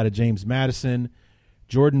 cornerback out of James Madison,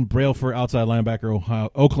 Jordan Brailfer, outside linebacker,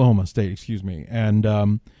 Oklahoma State,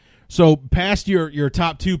 And so past your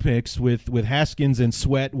top 2 picks with Haskins and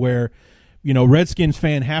Sweat, where, Redskins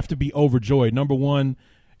fan have to be overjoyed. Number 1,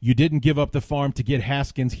 you didn't give up the farm to get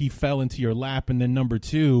Haskins. He fell into your lap. And then number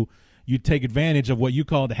 2, you take advantage of what you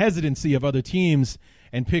call the hesitancy of other teams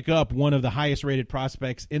and pick up one of the highest rated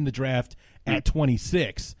prospects in the draft at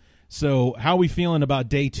 26. So how are we feeling about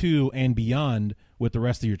day 2 and beyond with the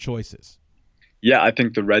rest of your choices? Yeah, I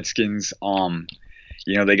think the Redskins,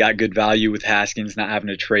 they got good value with Haskins not having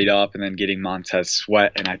to trade up and then getting Montez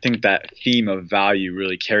Sweat. And I think that theme of value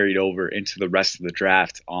really carried over into the rest of the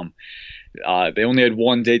draft. They only had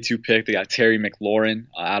one day 2 pick. They got Terry McLaurin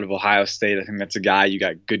out of Ohio State. I think that's a guy. You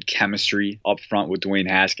got good chemistry up front with Dwayne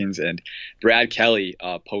Haskins. And Brad Kelly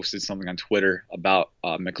posted something on Twitter about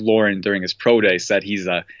McLaurin during his pro day, said he's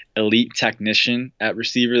a elite technician at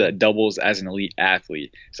receiver that doubles as an elite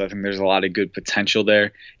athlete. So I think there's a lot of good potential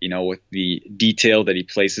there, with the detail that he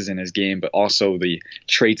places in his game, but also the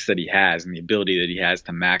traits that he has and the ability that he has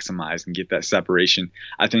to maximize and get that separation.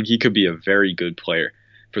 I think he could be a very good player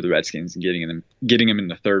for the Redskins, and getting him in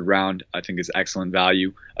the 3rd round, I think, is excellent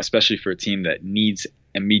value, especially for a team that needs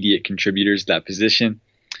immediate contributors to that position.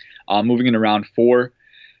 Moving in around 4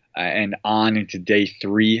 and on into day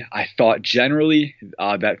 3, I thought generally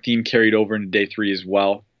that theme carried over into day 3 as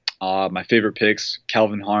well. My favorite picks,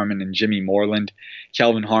 Kelvin Harmon and Jimmy Moreland.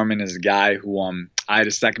 Kelvin Harmon is a guy who I had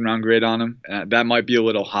a 2nd round grade on him. That might be a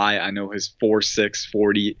little high. I know his 4.6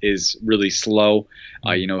 40 is really slow.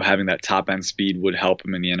 Having that top end speed would help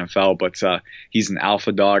him in the NFL, but he's an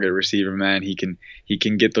alpha dog at receiver, man. He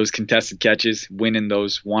can get those contested catches, win in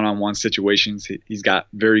those one-on-one situations. He's got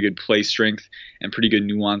very good play strength and pretty good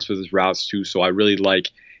nuance with his routes too. So I really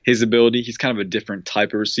like his ability. He's kind of a different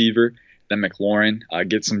type of receiver than McLaurin.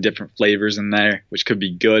 Get some different flavors in there, which could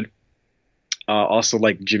be good. Also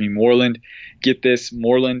like Jimmy Moreland. Get this,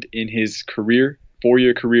 Moreland in his career,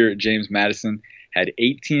 4-year career at James Madison, had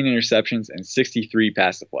 18 interceptions and 63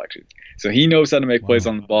 pass deflections. So he knows how to make plays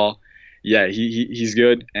on the ball. Yeah, he's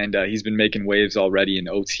good, and he's been making waves already in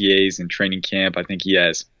OTAs and training camp. I think he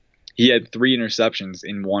had 3 interceptions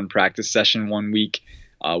in one practice session 1 week.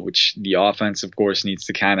 Which the offense, of course, needs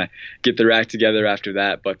to kind of get their act together after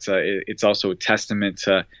that. But it's also a testament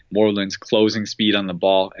to Moreland's closing speed on the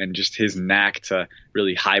ball and just his knack to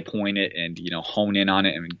really high point it and, hone in on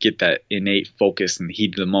it and get that innate focus in the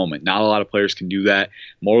heat of the moment. Not a lot of players can do that.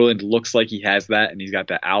 Moreland looks like he has that, and he's got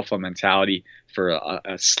that alpha mentality for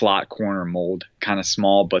a slot corner mold, kind of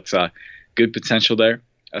small, but good potential there,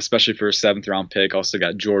 especially for a 7th round pick. Also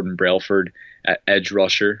got Jordan Brailford at edge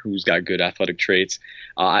rusher, who's got good athletic traits.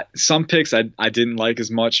 Some picks I didn't like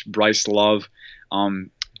as much. Bryce Love,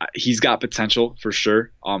 he's got potential for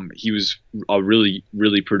sure. He was a really,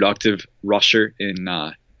 really productive rusher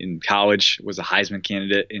in college. Was a Heisman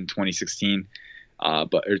candidate in 2016, I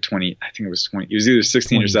think it was 20. It was either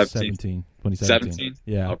 16 or 17. 2017.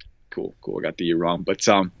 Yeah. Okay, cool. I got the year wrong, but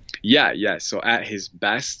yeah. So at his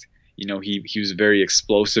best, he was a very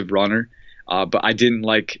explosive runner. But I didn't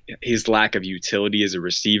like his lack of utility as a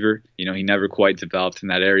receiver. He never quite developed in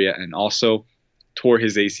that area, and also tore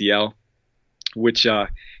his ACL, which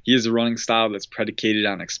he has a running style that's predicated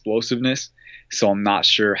on explosiveness. So I'm not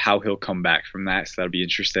sure how he'll come back from that. So that'll be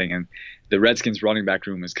interesting. And the Redskins running back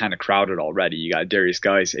room is kind of crowded already. You got Darius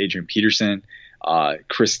Geis, Adrian Peterson,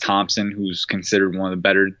 Chris Thompson, who's considered one of the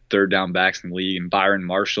better 3rd down backs in the league, and Byron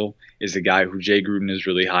Marshall is a guy who Jay Gruden is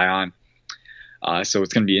really high on. So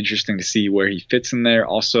it's going to be interesting to see where he fits in there.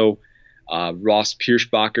 Also, Ross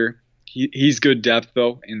Pierschbacher, he's good depth,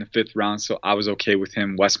 though, in the 5th round, so I was okay with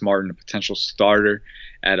him. Wes Martin, a potential starter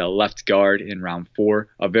at a left guard in round 4,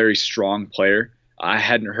 a very strong player. I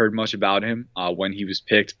hadn't heard much about him when he was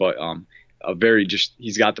picked, but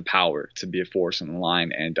he's got the power to be a force on the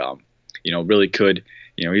line, and really could.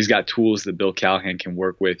 He's got tools that Bill Callahan can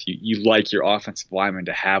work with. You like your offensive lineman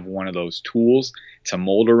to have one of those tools to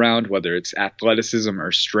mold around, whether it's athleticism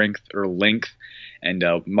or strength or length. And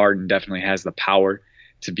Martin definitely has the power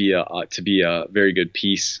to be a very good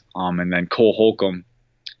piece. And then Cole Holcomb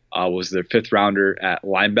was their 5th rounder at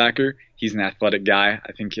linebacker. He's an athletic guy.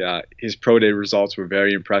 I think his pro day results were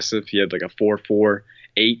very impressive. He had like a 4.48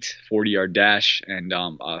 40-yard dash and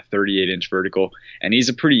a 38-inch vertical. And he's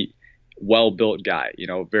a pretty well-built guy,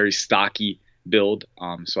 very stocky build.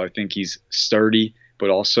 So I think he's sturdy,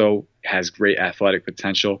 but also has great athletic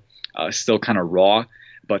potential. Still kind of raw,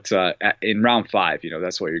 but in round 5,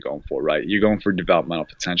 that's what you're going for, right? You're going for developmental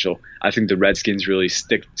potential. I think the Redskins really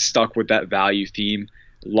stuck with that value theme.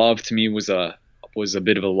 Love to me was a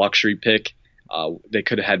bit of a luxury pick. They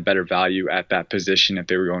could have had better value at that position if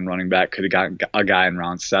they were going running back. Could have gotten a guy in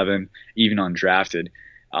round 7, even undrafted.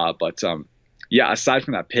 Yeah, aside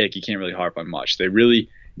from that pick, you can't really harp on much. They really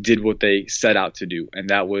did what they set out to do, and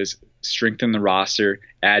that was strengthen the roster,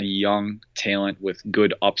 add young talent with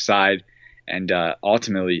good upside, and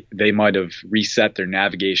ultimately they might have reset their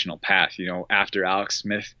navigational path. After Alex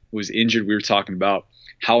Smith was injured, we were talking about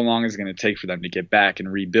how long is it going to take for them to get back and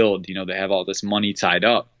rebuild. They have all this money tied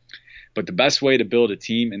up. But the best way to build a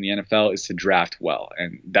team in the NFL is to draft well,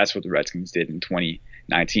 and that's what the Redskins did in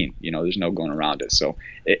 2019. There's no going around it. So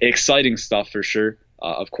exciting stuff for sure.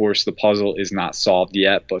 Of course, the puzzle is not solved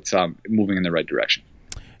yet, but moving in the right direction.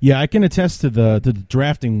 Yeah, I can attest to the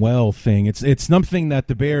drafting well thing. It's something that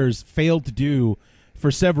the Bears failed to do for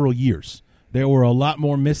several years. There were a lot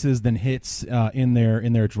more misses than hits in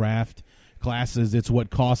their draft classes. It's what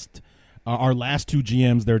cost our last two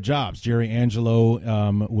GMs their jobs. Jerry Angelo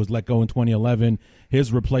was let go in 2011.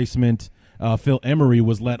 His replacement, Phil Emery,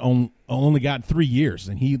 was only got 3 years,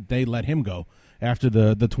 and they let him go after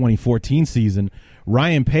the 2014 season.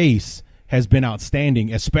 Ryan Pace has been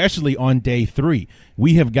outstanding, especially on day 3.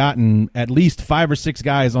 We have gotten at least 5 or 6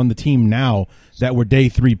 guys on the team now that were day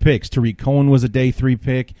 3 picks. Tariq Cohen was a day 3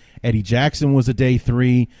 pick. Eddie Jackson was a day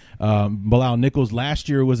 3. Bilal Nichols last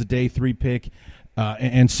year was a day 3 pick,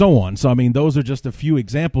 and so on. So, I mean, those are just a few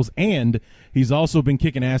examples. And he's also been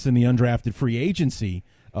kicking ass in the undrafted free agency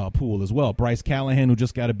pool as well. Bryce Callahan, who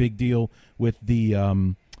just got a big deal with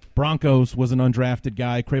the Broncos, was an undrafted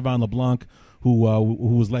guy. Cravon LeBlanc, who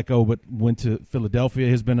was let go but went to Philadelphia,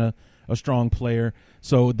 has been a strong player.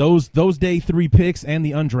 So those day 3 picks and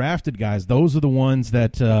the undrafted guys, those are the ones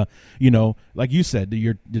that, like you said,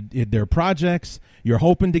 they're projects. You're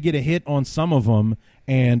hoping to get a hit on some of them,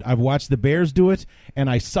 and I've watched the Bears do it,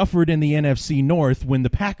 and I suffered in the NFC North when the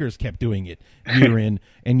Packers kept doing it year in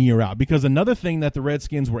and year out. Because another thing that the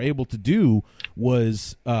Redskins were able to do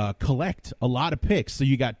was collect a lot of picks. So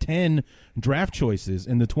you got 10 draft choices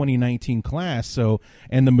in the 2019 class. So,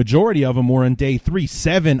 and the majority of them were on day 3.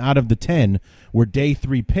 7 out of the 10 were day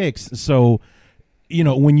 3 picks. So,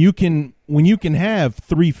 when you can have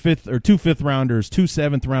 3 fifth or 2 5th rounders, 2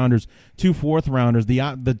 7th rounders, 2 4th rounders,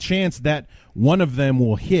 the chance that one of them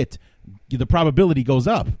will hit, the probability goes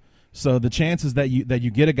up. So the chances that you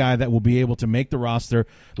get a guy that will be able to make the roster,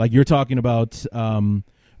 like you're talking about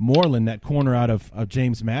Moreland, that corner out of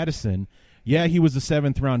James Madison. Yeah, he was a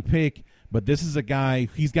 7th round pick, but this is a guy,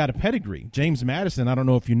 he's got a pedigree. James Madison, I don't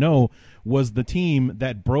know if you know, was the team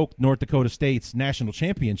that broke North Dakota State's national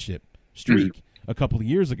championship streak a couple of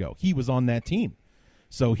years ago. He was on that team.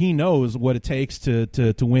 So he knows what it takes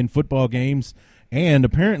to win football games, and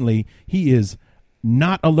apparently he is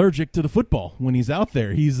not allergic to the football when he's out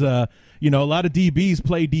there. He's a lot of DBs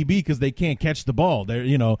play DB because they can't catch the ball.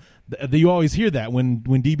 You always hear that when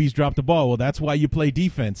DBs drop the ball. Well, that's why you play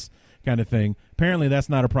defense, kind of thing. Apparently that's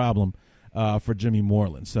not a problem for Jimmy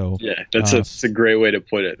Moreland. So yeah, that's a great way to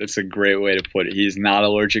put it. That's a great way to put it. He's not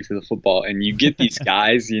allergic to the football, and you get these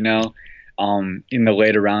guys, in the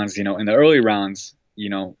later rounds, in the early rounds,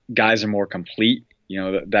 guys are more complete.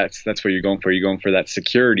 That's what you're going for. You're going for that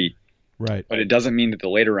security. Right. But it doesn't mean that the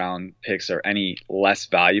later round picks are any less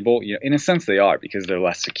valuable. In a sense they are, because they're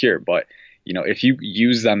less secure. But, if you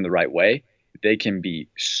use them the right way, they can be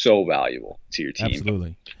so valuable to your team.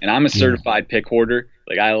 Absolutely. And I'm a certified pick hoarder.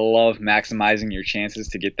 Like, I love maximizing your chances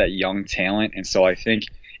to get that young talent. And so I think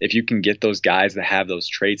if you can get those guys that have those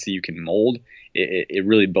traits that you can mold, it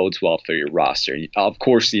really bodes well for your roster. Of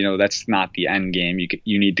course, that's not the end game.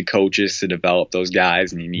 You need the coaches to develop those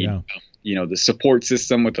guys, and you need the support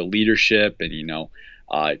system with the leadership, and you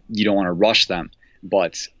don't want to rush them,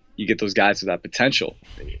 but you get those guys with that potential,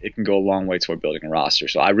 it can go a long way toward building a roster.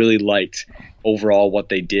 So I really liked overall what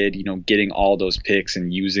they did, getting all those picks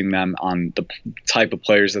and using them on the type of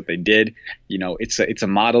players that they did. It's a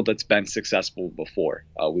model that's been successful before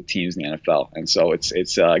with teams in the NFL, and so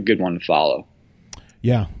it's a good one to follow.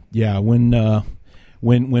 Yeah. When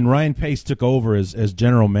Ryan Pace took over as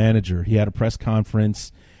general manager, he had a press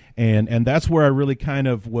conference. And that's where I really kind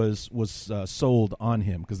of was sold on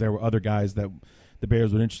him, because there were other guys that the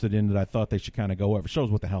Bears were interested in that I thought they should kind of go over.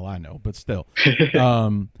 Shows what the hell I know, but still.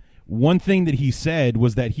 One thing that he said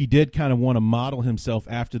was that he did kind of want to model himself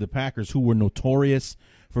after the Packers, who were notorious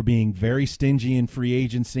for being very stingy in free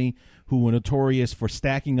agency, who were notorious for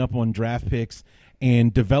stacking up on draft picks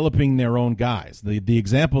and developing their own guys. The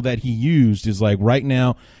example that he used is like right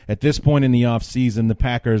now, at this point in the offseason, the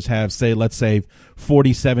Packers have, let's say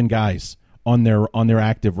 47 guys on their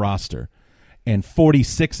active roster, and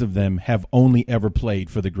 46 of them have only ever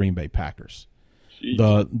played for the Green Bay Packers.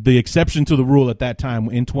 Jeez. The exception to the rule at that time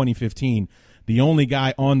in 2015, the only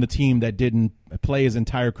guy on the team that didn't play his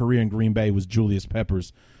entire career in Green Bay was Julius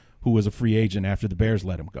Peppers, who was a free agent after the Bears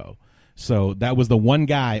let him go. So that was the one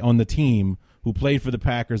guy on the team who played for the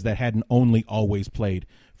Packers that hadn't only always played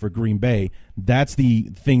for Green Bay. That's the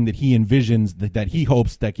thing that he envisions, that he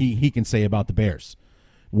hopes that he can say about the Bears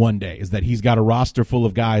one day, is that he's got a roster full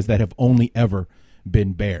of guys that have only ever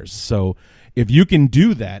been Bears. So if you can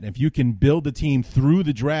do that, if you can build the team through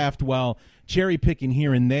the draft while cherry picking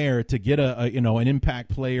here and there to get an impact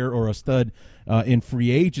player or a stud in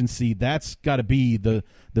free agency, that's got to be the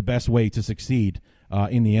best way to succeed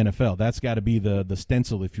in the NFL. That's got to be the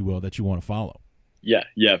stencil, if you will, that you want to follow.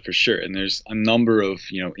 Yeah, for sure. And there's a number of,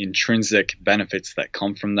 intrinsic benefits that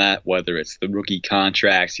come from that, whether it's the rookie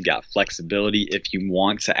contracts, you got flexibility if you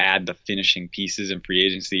want to add the finishing pieces in free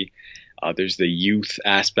agency. There's the youth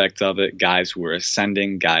aspect of it, guys who are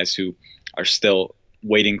ascending, guys who are still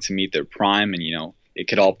waiting to meet their prime, and, it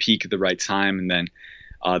could all peak at the right time. And then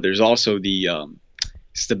there's also the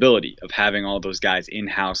stability of having all those guys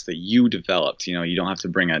in-house that you developed. You don't have to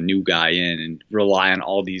bring a new guy in and rely on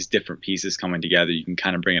all these different pieces coming together. You can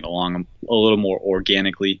kind of bring it along a little more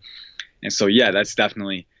organically. And so, yeah, that's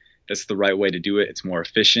the right way to do it. It's more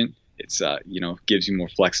efficient. It's, gives you more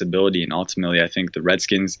flexibility. And ultimately, I think the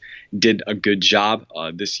Redskins did a good job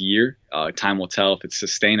this year. Time will tell if it's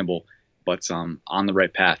sustainable, but on the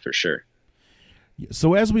right path for sure.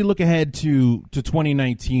 So as we look ahead to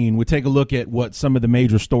 2019, we take a look at what some of the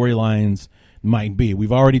major storylines might be.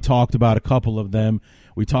 We've already talked about a couple of them.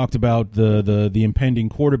 We talked about the impending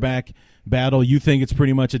quarterback battle. You think it's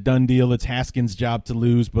pretty much a done deal. It's Haskins' job to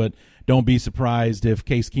lose, but don't be surprised if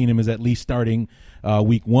Case Keenum is at least starting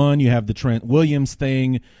week 1. You have the Trent Williams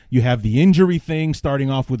thing. You have the injury thing,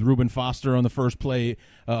 starting off with Reuben Foster on the first play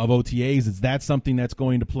of OTAs. Is that something that's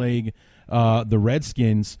going to plague the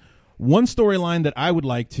Redskins? One storyline that I would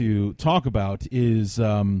like to talk about is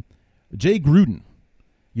Jay Gruden.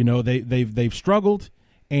 They've struggled,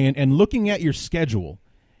 and looking at your schedule,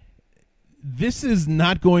 this is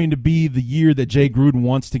not going to be the year that Jay Gruden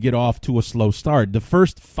wants to get off to a slow start. The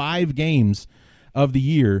first 5 games of the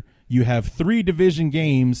year, you have 3 division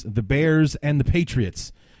games, the Bears and the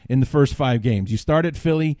Patriots in the first 5 games. You start at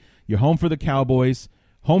Philly, you're home for the Cowboys,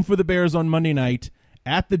 home for the Bears on Monday night,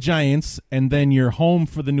 at the Giants, and then you're home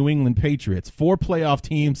for the New England Patriots. 4 playoff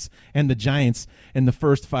teams and the Giants in the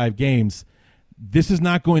first 5 games. This is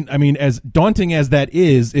not going – as daunting as that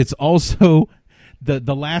is, it's also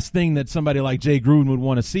the last thing that somebody like Jay Gruden would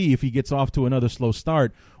want to see if he gets off to another slow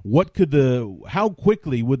start. How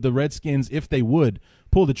quickly would the Redskins, if they would,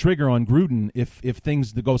 pull the trigger on Gruden if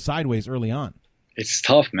things go sideways early on? It's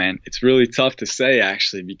tough, man. It's really tough to say,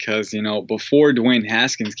 actually, because, before Dwayne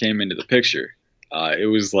Haskins came into the picture – it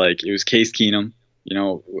was Case Keenum.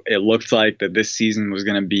 It looked like that this season was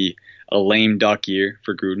going to be a lame duck year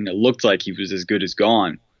for Gruden. It looked like he was as good as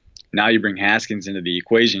gone. Now you bring Haskins into the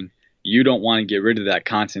equation. You don't want to get rid of that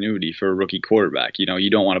continuity for a rookie quarterback. You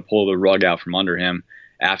don't want to pull the rug out from under him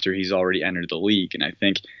after he's already entered the league. And I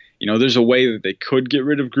think, there's a way that they could get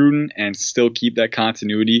rid of Gruden and still keep that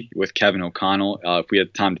continuity with Kevin O'Connell. If we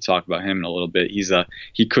had time to talk about him in a little bit,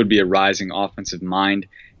 he could be a rising offensive mind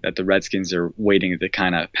that the Redskins are waiting to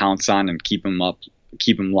kind of pounce on and keep him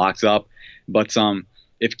locked up. But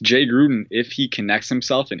if Jay Gruden, if he connects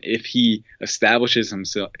himself and if he establishes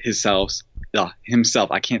himself,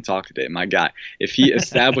 I can't talk today, my guy. If he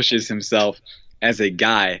establishes himself as a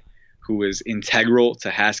guy who is integral to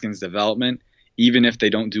Haskins' development, even if they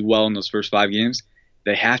don't do well in those first 5 games,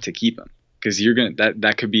 they have to keep him, because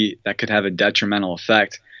that could have a detrimental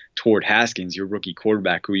effect toward Haskins, your rookie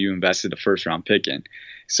quarterback who you invested a first-round pick in.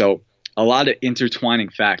 So a lot of intertwining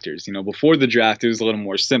factors. Before the draft, it was a little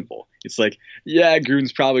more simple. It's like, yeah,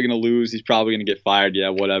 Gruden's probably going to lose. He's probably going to get fired. Yeah,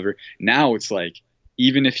 whatever. Now it's like,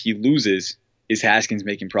 even if he loses, is Haskins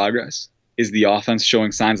making progress? Is the offense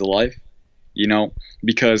showing signs of life?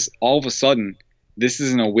 Because all of a sudden, this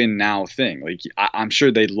isn't a win now thing. Like, I'm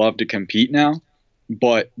sure they'd love to compete now,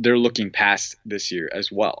 but they're looking past this year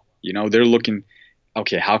as well. They're looking,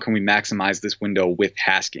 okay, how can we maximize this window with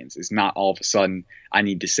Haskins? It's not all of a sudden I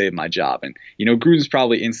need to save my job. And, Gruden's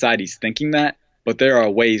probably inside, he's thinking that, but there are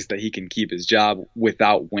ways that he can keep his job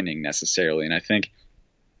without winning necessarily. And I think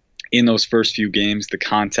in those first few games, the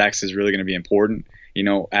context is really going to be important,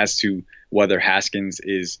 as to whether Haskins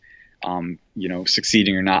is,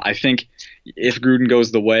 succeeding or not. I think if Gruden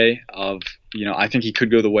goes the way of, I think he could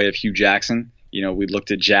go the way of Hugh Jackson. We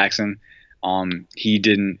looked at Jackson. He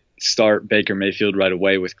didn't start Baker Mayfield right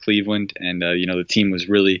away with Cleveland, and the team was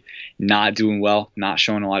really not doing well, not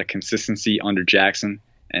showing a lot of consistency under Jackson,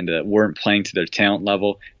 and weren't playing to their talent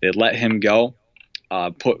level. They let him go,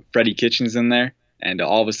 put Freddie Kitchens in there, and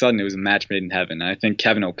all of a sudden it was a match made in heaven. And I think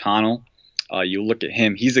Kevin O'Connell, you look at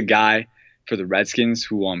him, he's a guy for the Redskins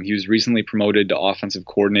who he was recently promoted to offensive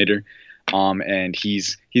coordinator, and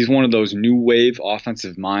he's one of those new wave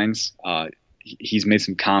offensive minds. He's made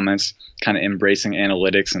some comments kind of embracing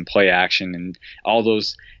analytics and play action and all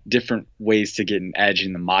those different ways to get an edge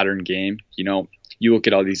in the modern game. You look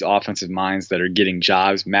at all these offensive minds that are getting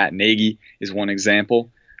jobs. Matt Nagy is one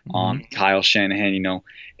example. Kyle Shanahan,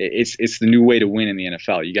 it's the new way to win in the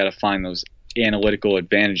NFL. You got to find those analytical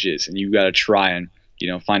advantages, and you got to try and,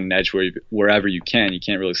 find an edge wherever you can. You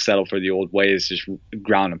can't really settle for the old ways, just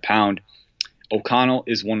ground and pound. O'Connell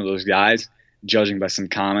is one of those guys, judging by some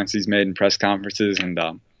comments he's made in press conferences. And,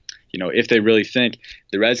 if they really think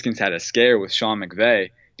the Redskins had a scare with Sean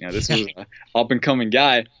McVay, this was an up-and-coming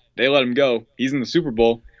guy, they let him go. He's in the Super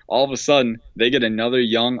Bowl. All of a sudden, they get another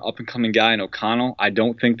young, up-and-coming guy in O'Connell. I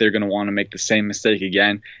don't think they're going to want to make the same mistake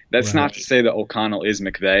again. That's not to say that O'Connell is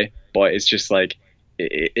McVay, but it's just like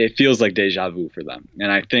it feels like deja vu for them.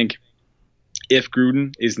 And I think if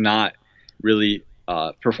Gruden is not really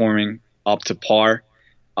performing up to par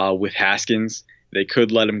with Haskins, they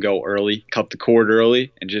could let him go early, cut the cord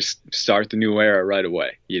early, and just start the new era right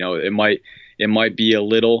away. It might be a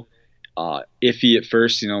little iffy at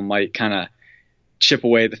first. Might kind of chip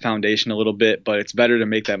away at the foundation a little bit, but it's better to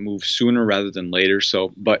make that move sooner rather than later.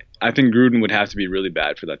 So, but I think Gruden would have to be really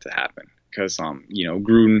bad for that to happen because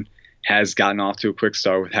Gruden has gotten off to a quick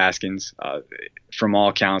start with Haskins. From all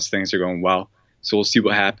accounts, things are going well. So we'll see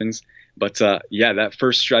what happens. But that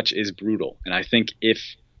first stretch is brutal, and I think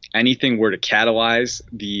if anything were to catalyze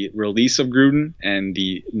the release of Gruden and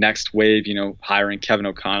the next wave, hiring Kevin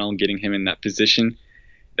O'Connell and getting him in that position,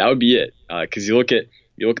 that would be it. Because you look at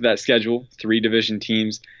that schedule, 3 division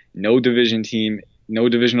teams, no divisional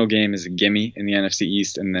game is a gimme in the NFC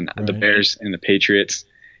East, and then the Bears and the Patriots.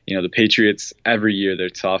 The Patriots every year they're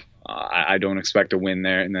tough. I don't expect a win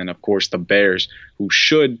there, and then of course the Bears, who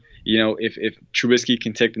should. If Trubisky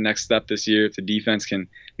can take the next step this year, if the defense can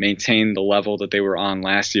maintain the level that they were on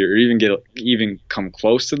last year, or even come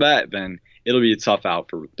close to that, then it'll be a tough out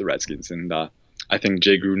for the Redskins. And I think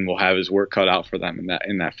Jay Gruden will have his work cut out for them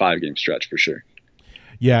in that 5-game stretch for sure.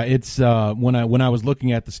 Yeah, it's when I was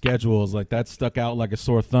looking at the schedules, like that stuck out like a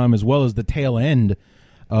sore thumb, as well as the tail end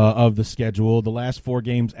of the schedule. The last 4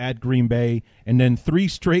 games at Green Bay, and then 3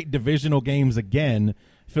 straight divisional games again.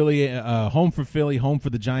 Philly, home for Philly, home for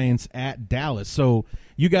the Giants, at Dallas. So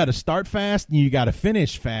you got to start fast and you got to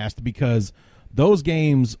finish fast, because those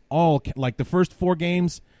games all, like the first 4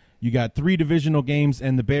 games, you got 3 divisional games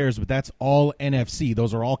and the Bears, but that's all NFC.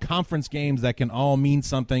 Those are all conference games that can all mean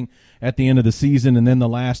something at the end of the season. And then the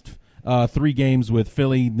last 3 games with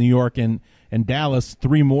Philly, New York, and Dallas,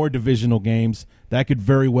 3 more divisional games that could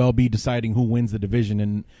very well be deciding who wins the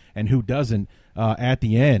division and who doesn't at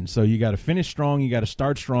the end. So you got to finish strong. You got to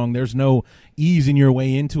start strong. There's no easing your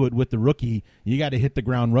way into it with the rookie. You got to hit the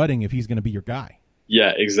ground running if he's going to be your guy.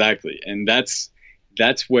 Yeah, exactly. And that's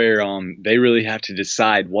where they really have to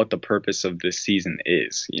decide what the purpose of this season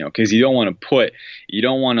is, because you don't want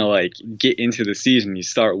to like get into the season, you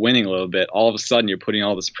start winning a little bit, all of a sudden you're putting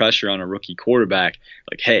all this pressure on a rookie quarterback,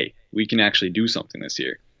 like, hey, we can actually do something this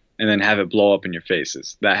year, and then have it blow up in your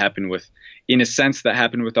faces. That happened with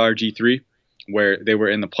RG3, where they were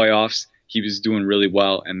in the playoffs. He was doing really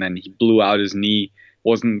well, and then he blew out his knee.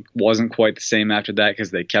 Wasn't quite the same after that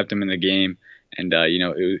because they kept him in the game. And,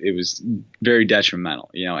 it was very detrimental,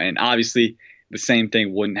 and obviously the same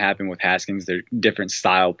thing wouldn't happen with Haskins. They're different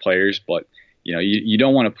style players, but, you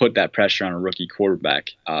don't want to put that pressure on a rookie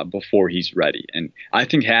quarterback before he's ready. And I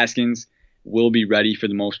think Haskins will be ready for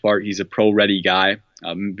the most part. He's a pro-ready guy,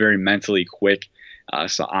 very mentally quick.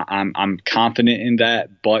 So I'm confident in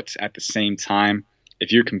that. But at the same time,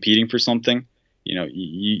 if you're competing for something,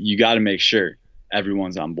 you got to make sure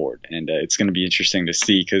everyone's on board, and it's going to be interesting to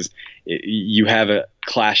see, because you have a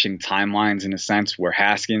clashing timelines in a sense, where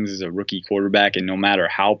Haskins is a rookie quarterback, and no matter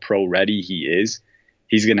how pro ready he is,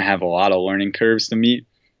 he's going to have a lot of learning curves to meet.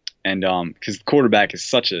 And because the quarterback is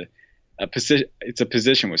such a position, it's a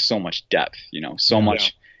position with so much depth,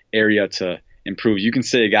 much area to improve. You can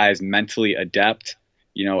say a guy is mentally adept,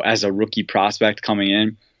 as a rookie prospect coming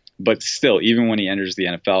in, but still, even when he enters the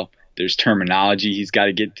NFL, there's terminology he's got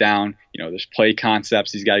to get down. There's play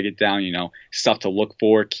concepts he's got to get down, stuff to look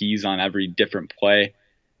for, keys on every different play.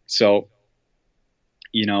 So,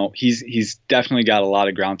 he's definitely got a lot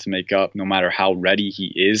of ground to make up, no matter how ready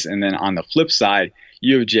he is. And then on the flip side,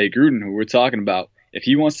 you have Jay Gruden, who we're talking about. If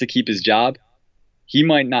he wants to keep his job, he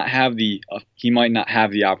might not have the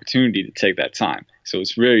opportunity to take that time. So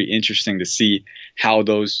it's very interesting to see how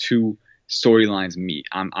those two storylines meet.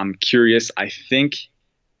 I'm curious. I think,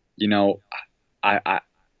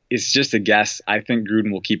 it's just a guess. I think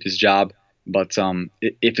Gruden will keep his job, but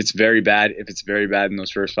if it's very bad in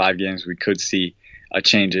those first 5 games, we could see a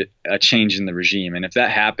change in the regime. And if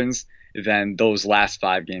that happens, then those last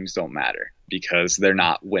 5 games don't matter, because they're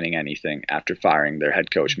not winning anything after firing their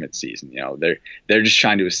head coach midseason. They're just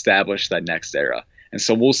trying to establish that next era. And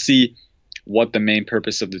so we'll see what the main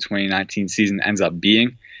purpose of the 2019 season ends up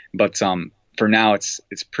being. But for now, it's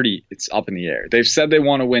up in the air. They've said they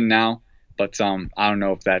want to win now, but I don't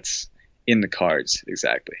know if that's in the cards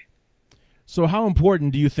exactly. So how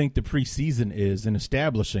important do you think the preseason is in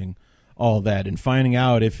establishing all that and finding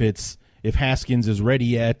out if Haskins is ready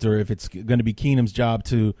yet, or if it's going to be Keenum's job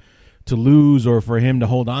to lose, or for him to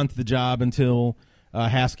hold on to the job until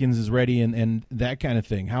Haskins is ready, and that kind of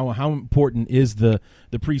thing. How important is the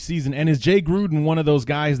preseason? And is Jay Gruden one of those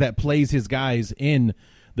guys that plays his guys in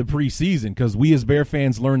the preseason? Because we as Bear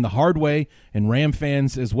fans learned the hard way, and Ram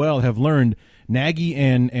fans as well have learned Nagy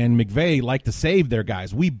and McVay like to save their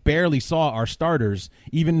guys. We barely saw our starters.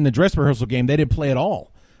 Even in the dress rehearsal game, they didn't play at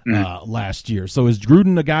all last year. So is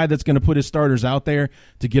Gruden a guy that's going to put his starters out there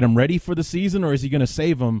to get them ready for the season, or is he going to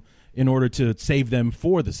save them in order to save them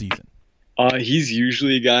for the season? He's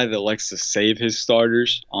usually a guy that likes to save his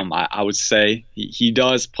starters. I would say he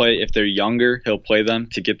does play. If they're younger, he'll play them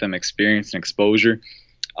to get them experience and exposure.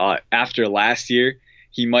 After last year,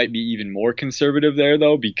 he might be even more conservative there,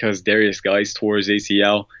 though, because Darius Geis tore his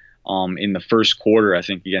ACL in the first quarter, I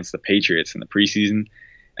think, against the Patriots in the preseason.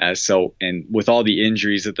 And with all the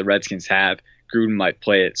injuries that the Redskins have, Gruden might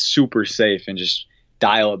play it super safe and just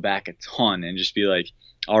dial it back a ton and just be like,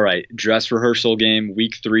 all right, dress rehearsal game,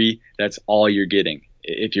 week 3, that's all you're getting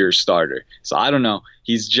if you're a starter. So I don't know.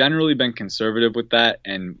 He's generally been conservative with that,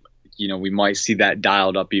 and we might see that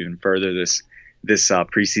dialed up even further this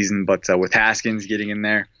preseason. But with Haskins getting in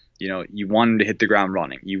there, you want him to hit the ground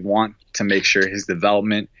running. You want to make sure his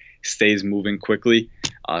development stays moving quickly.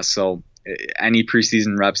 So any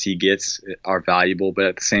preseason reps he gets are valuable, but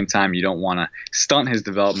at the same time, you don't want to stunt his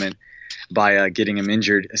development by getting him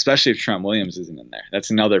injured, especially if Trent Williams isn't in there.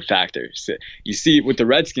 That's another factor. So you see, with the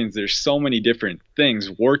Redskins, there's so many different things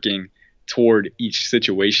working toward each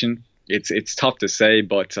situation. It's tough to say,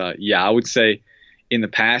 but I would say in the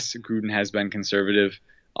past, Gruden has been conservative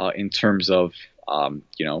in terms of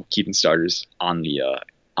keeping starters on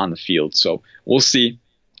the field. So we'll see.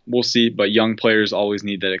 But young players always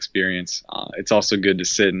need that experience. It's also good to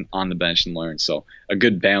sit on the bench and learn. So a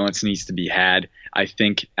good balance needs to be had, I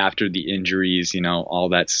think, after the injuries, all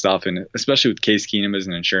that stuff. And especially with Case Keenum as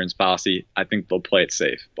an insurance policy, I think they'll play it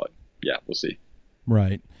safe. But, yeah, we'll see.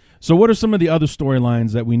 Right. So what are some of the other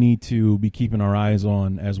storylines that we need to be keeping our eyes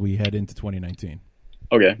on as we head into 2019?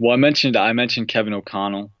 Okay. Well, I mentioned Kevin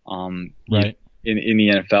O'Connell. Right. In the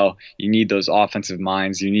NFL, you need those offensive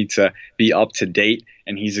minds. You need to be up to date.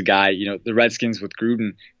 And he's a guy, the Redskins with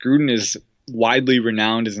Gruden is widely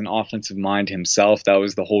renowned as an offensive mind himself. That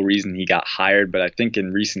was the whole reason he got hired. But I think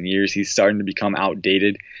in recent years, he's starting to become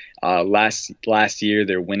outdated. Last year,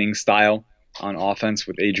 their winning style on offense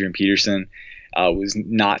with Adrian Peterson was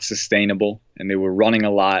not sustainable. And they were running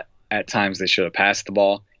a lot. At times, they should have passed the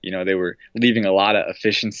ball. They were leaving a lot of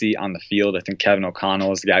efficiency on the field. I think Kevin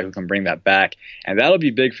O'Connell is the guy who can bring that back. And that'll be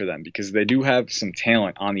big for them because they do have some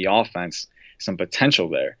talent on the offense, some potential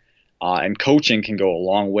there. And coaching can go a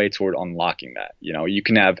long way toward unlocking that. You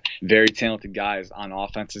can have very talented guys on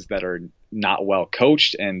offenses that are not well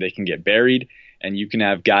coached and they can get buried. And you can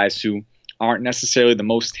have guys who aren't necessarily the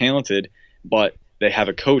most talented, but they have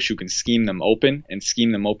a coach who can scheme them open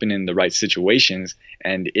in the right situations.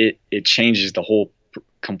 And it changes the whole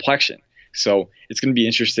complexion. So it's going to be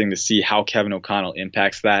interesting to see how Kevin O'Connell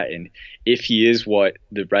impacts that, and if he is what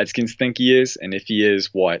the Redskins think he is, and if he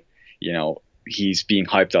is what he's being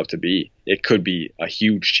hyped up to be. It could be a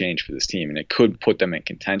huge change for this team, and it could put them in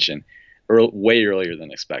contention way earlier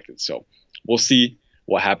than expected. So we'll see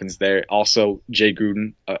what happens there. Also, Jay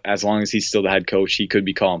Gruden, as long as he's still the head coach, he could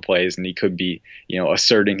be calling plays, and he could be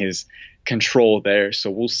asserting his control there.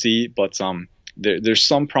 So we'll see, but there's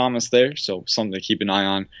some promise there, so something to keep an eye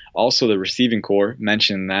on. Also, the receiving core,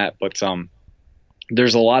 mentioned that, but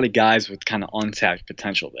there's a lot of guys with kind of untapped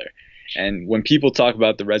potential there. And when people talk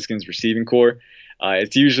about the Redskins receiving core,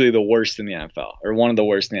 it's usually the worst in the NFL, or one of the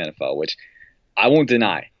worst in the NFL, which I won't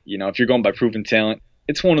deny. If you're going by proven talent,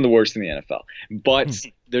 it's one of the worst in the NFL. But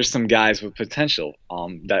there's some guys with potential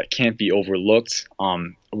that can't be overlooked.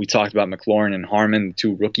 We talked about McLaurin and Harmon, the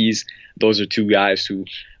 2 rookies. Those are 2 guys who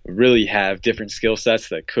really have different skill sets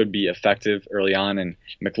that could be effective early on. And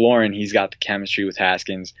McLaurin, he's got the chemistry with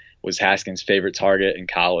Haskins, was Haskins' favorite target in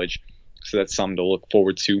college. So that's something to look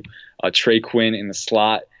forward to. Trey Quinn in the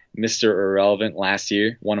slot, Mr. Irrelevant last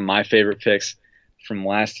year, one of my favorite picks from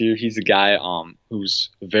last year. He's a guy who's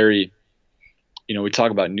very, we talk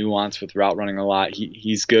about nuance with route running a lot.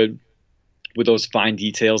 He's good with those fine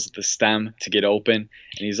details at the stem to get open. And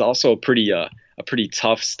he's also a pretty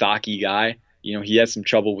tough, stocky guy. He had some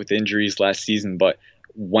trouble with injuries last season, but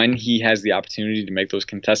when he has the opportunity to make those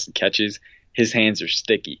contested catches, his hands are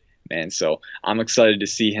sticky, man. So I'm excited to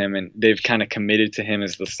see him, and they've kind of committed to him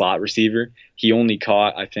as the slot receiver. He only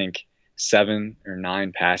caught, I think, 7 or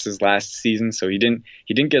 9 passes last season, so he didn't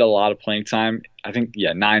get a lot of playing time. I think,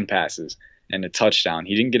 9 passes and a touchdown.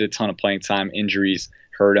 He didn't get a ton of playing time. Injuries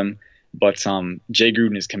hurt him. But Jay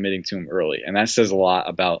Gruden is committing to him early, and that says a lot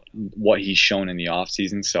about what he's shown in the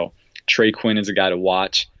offseason. So Trey Quinn is a guy to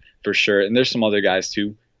watch for sure. And there's some other guys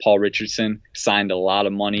too. Paul Richardson signed a lot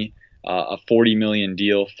of money, a $40 million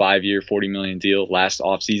deal, 5-year, $40 million deal last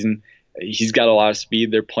offseason. He's got a lot of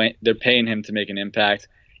speed. They're paying him to make an impact.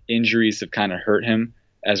 Injuries have kind of hurt him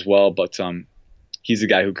as well, but he's a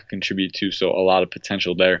guy who could contribute too. So a lot of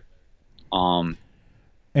potential there.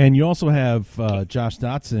 And you also have Josh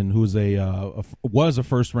Dotson, who's was a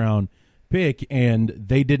first-round pick, and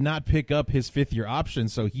they did not pick up his fifth-year option,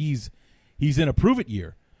 so he's in a prove-it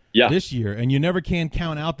year this year. And you never can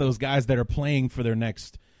count out those guys that are playing for their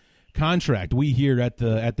next contract. We here at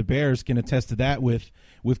the Bears can attest to that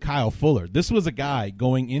with Kyle Fuller. This was a guy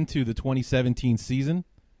going into the 2017 season,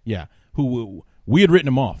 who we had written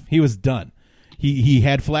him off. He was done. He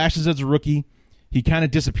had flashes as a rookie. He kind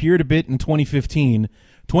of disappeared a bit in 2015.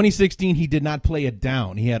 2016, he did not play a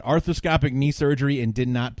down. He had arthroscopic knee surgery and did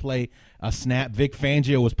not play a snap. Vic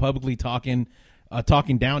Fangio was publicly talking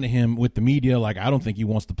down to him with the media, like, I don't think he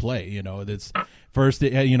wants to play. You know, that's first,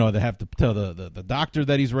 they have to tell the doctor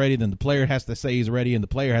that he's ready, then the player has to say he's ready, and the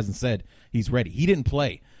player hasn't said he's ready. He didn't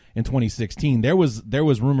play in 2016. There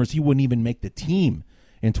was rumors he wouldn't even make the team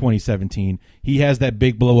in 2017. He has that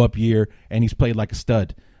big blow-up year, and he's played like a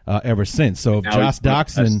stud ever since. So if Josh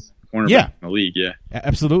Dotson – in the league,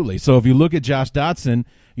 absolutely. So if you look at Josh Dotson,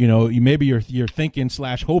 you're thinking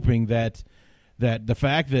 / hoping that the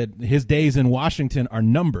fact that his days in Washington are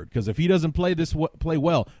numbered, because if he doesn't play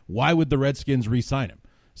well, why would the Redskins re-sign him?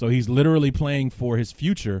 So he's literally playing for his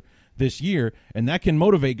future this year, and that can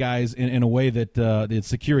motivate guys in a way that the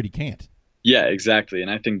security can't. Yeah, exactly. And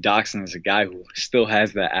I think Dotson is a guy who still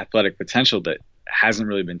has that athletic potential that hasn't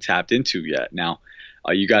really been tapped into yet. Now,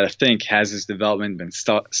 you got to think, has his development been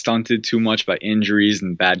stunted too much by injuries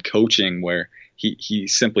and bad coaching where he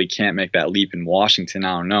simply can't make that leap in Washington?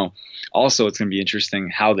 I don't know. Also, it's going to be interesting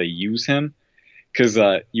how they use him, because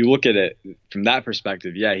you look at it from that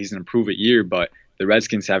perspective, he's an improve it year, but the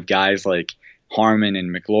Redskins have guys like Harmon and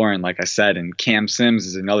McLaurin, like I said, and Cam Sims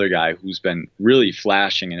is another guy who's been really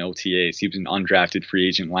flashing in OTAs. He was an undrafted free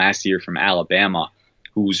agent last year from Alabama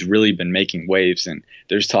who's really been making waves, and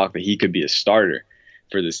there's talk that he could be a starter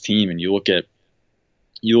for this team. And you look at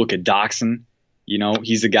Dotson,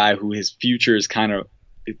 he's a guy who his future is kind of,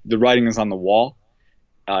 the writing is on the wall.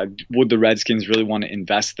 Would the Redskins really want to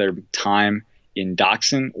invest their time in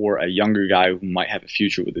Dotson or a younger guy who might have a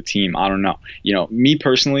future with the team? I don't know. Me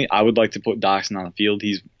personally, I would like to put Dotson on the field.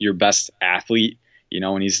 He's your best athlete,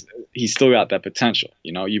 and he's still got that potential.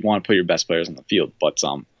 You want to put your best players on the field, but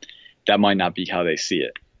that might not be how they see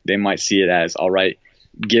it. They might see it as, all right,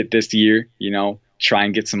 get this year, try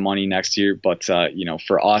and get some money next year. But,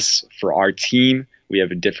 for us, for our team, we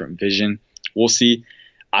have a different vision. We'll see.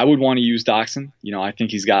 I would want to use Dotson. I think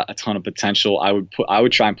he's got a ton of potential. I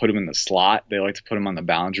would try and put him in the slot. They like to put him on the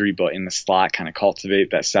boundary, but in the slot, kind of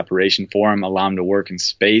cultivate that separation for him, allow him to work in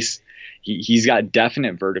space. He's got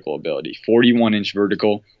definite vertical ability, 41-inch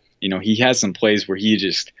vertical. He has some plays where he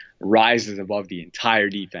just rises above the entire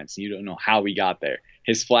defense. You don't know how he got there.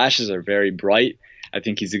 His flashes are very bright. I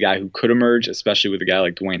think he's a guy who could emerge, especially with a guy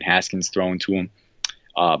like Dwayne Haskins throwing to him.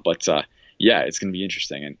 It's going to be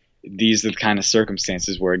interesting. And these are the kind of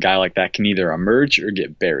circumstances where a guy like that can either emerge or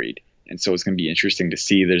get buried. And so it's going to be interesting to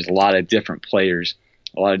see. There's a lot of different players,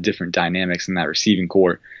 a lot of different dynamics in that receiving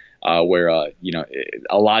core where a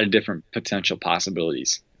lot of different potential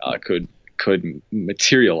possibilities could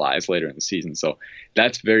materialize later in the season. So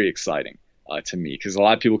that's very exciting to me, because a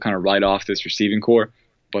lot of people kind of write off this receiving core,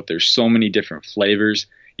 but there's so many different flavors.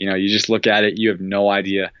 You just look at it, you have no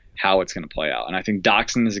idea how it's going to play out. And I think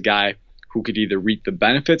Dotson is a guy who could either reap the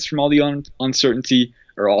benefits from all the uncertainty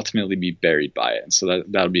or ultimately be buried by it. And so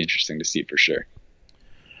that'll be interesting to see for sure.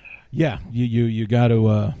 Yeah, you got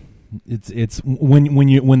to. It's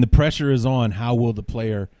when the pressure is on, how will the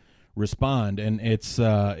player respond? And it's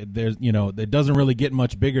there's it doesn't really get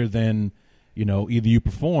much bigger than either you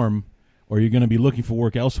perform or you're going to be looking for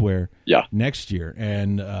work elsewhere next year.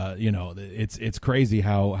 And it's crazy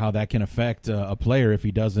how that can affect a player if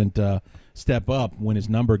he doesn't step up when his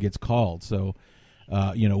number gets called. So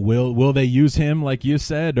will they use him like you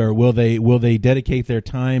said, or will they dedicate their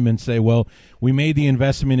time and say, well, we made the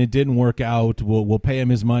investment, it didn't work out, we'll pay him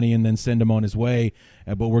his money and then send him on his way,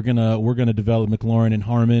 but we're gonna develop McLaurin and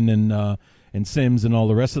Harmon and Sims and all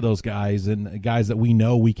the rest of those guys, and guys that we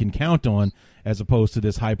know we can count on, as opposed to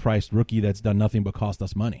this high-priced rookie that's done nothing but cost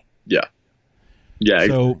us money. Yeah,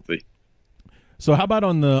 exactly. So how about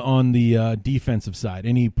on the defensive side?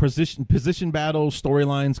 Any position battles,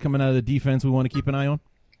 storylines coming out of the defense we want to keep an eye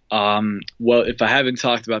on? Well, if I haven't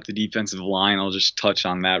talked about the defensive line, I'll just touch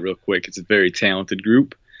on that real quick. It's a very talented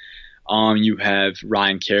group. You have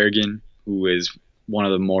Ryan Kerrigan, who is one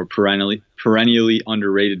of the more perennially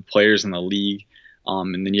underrated players in the league.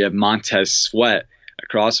 And then you have Montez Sweat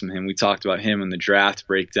across from him. We talked about him in the draft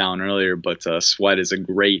breakdown earlier, but Sweat is a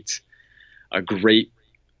great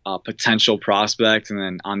potential prospect. And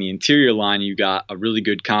then on the interior line, you got a really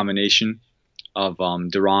good combination of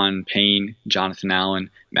Daron Payne, Jonathan Allen,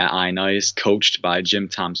 Matt Ioannidis, coached by Jim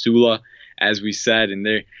Tomsula, as we said. And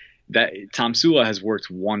that Tomsula has worked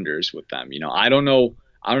wonders with them. I don't know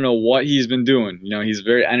what he's been doing. He's a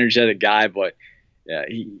very energetic guy, but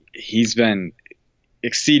he's been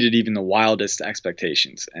exceeded even the wildest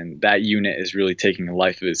expectations. And that unit is really taking a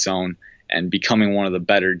life of its own and becoming one of the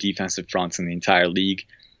better defensive fronts in the entire league.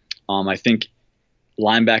 I think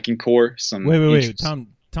linebacking core. Wait.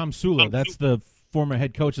 Tomsula, that's the former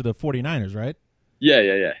head coach of the 49ers, right?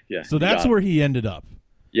 Yeah. So that's where he ended up.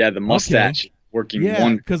 Yeah, the mustache working.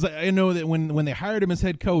 Yeah, because I know that when they hired him as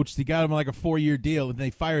head coach, they got him like a 4-year deal, and they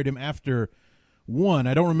fired him after one.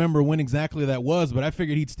 I don't remember when exactly that was, but I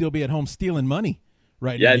figured he'd still be at home stealing money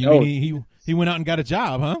right now. He went out and got a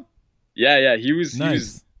job, huh? Yeah. He was nice. He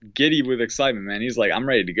was giddy with excitement, man. He's like, I'm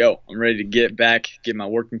ready to go. I'm ready to get my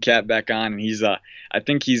working cap back on. And I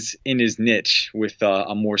think he's in his niche with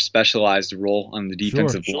a more specialized role on the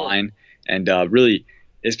defensive line. And really,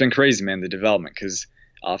 it's been crazy, man, the development, because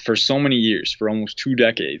for so many years, for almost 2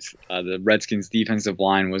 decades, the Redskins defensive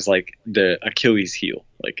line was like the Achilles heel.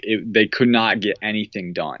 They could not get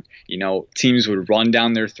anything done. Teams would run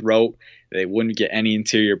down their throat. They wouldn't get any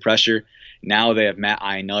interior pressure. Now they have Matt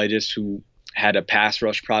Ioannidis, who had a pass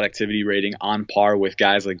rush productivity rating on par with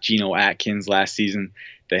guys like Geno Atkins last season.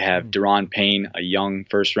 They have Daron Payne, a young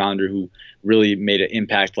first-rounder who really made an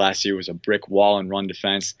impact last year, was a brick wall in run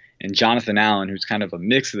defense. And Jonathan Allen, who's kind of a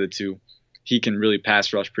mix of the two. He can really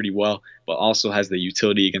pass rush pretty well, but also has the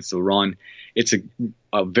utility against the run. It's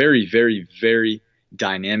a very, very, very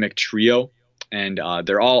dynamic trio, and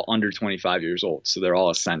they're all under 25 years old, so they're all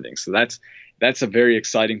ascending. So that's a very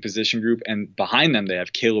exciting position group. And behind them, they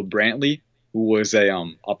have Caleb Brantley, who was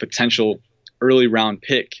a potential early round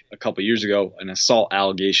pick a couple years ago, an assault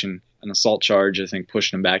charge, I think,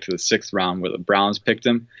 pushing him back to the 6th round where the Browns picked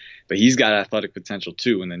him. But he's got athletic potential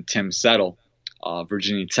too. And then Tim Settle,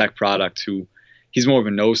 Virginia Tech product, who he's more of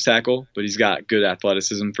a nose tackle, but he's got good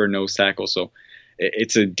athleticism for a nose tackle. So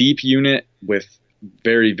it's a deep unit with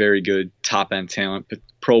very, very good top-end talent,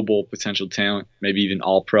 Pro Bowl potential talent, maybe even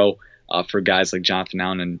all-pro for guys like Jonathan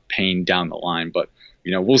Allen and Payne down the line. But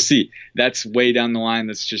we'll see. That's way down the line.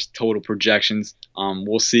 That's just total projections.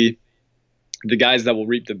 We'll see. The guys that will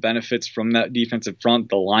reap the benefits from that defensive front,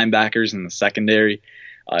 the linebackers and the secondary,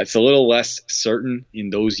 it's a little less certain in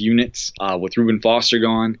those units. With Reuben Foster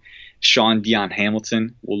gone, Sean Dion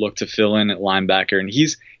Hamilton will look to fill in at linebacker, and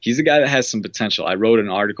he's a guy that has some potential. I wrote an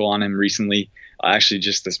article on him recently, actually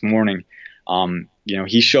just this morning.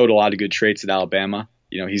 He showed a lot of good traits at Alabama.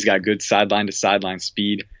 He's got good sideline-to-sideline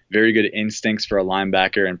speed, very good instincts for a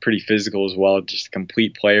linebacker, and pretty physical as well, just a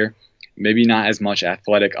complete player. Maybe not as much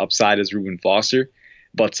athletic upside as Reuben Foster,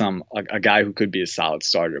 but a guy who could be a solid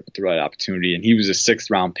starter with the right opportunity. And he was a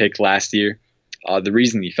 6th-round pick last year. The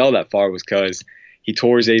reason he fell that far was because he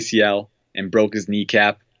tore his ACL and broke his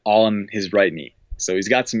kneecap all on his right knee. So he's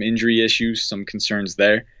got some injury issues, some concerns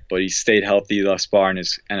there, but he's stayed healthy thus far in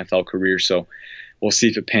his NFL career. So we'll see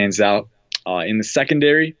if it pans out. In the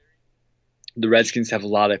secondary, the Redskins have a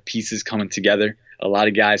lot of pieces coming together, a lot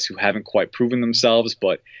of guys who haven't quite proven themselves,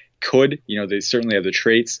 but could. They certainly have the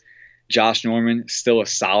traits. Josh Norman, still a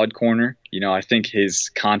solid corner. I think his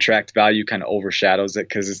contract value kind of overshadows it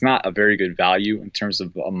because it's not a very good value in terms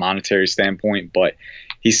of a monetary standpoint, but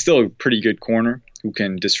he's still a pretty good corner who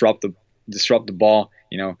can disrupt the ball.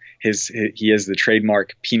 He has the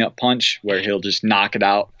trademark peanut punch where he'll just knock it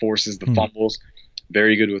out, forces the fumbles.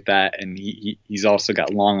 Very good with that, and he's also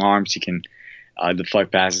got long arms. He can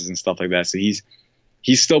deflect passes and stuff like that. So he's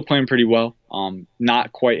still playing pretty well.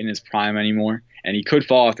 Not quite in his prime anymore, and he could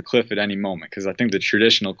fall off the cliff at any moment because I think the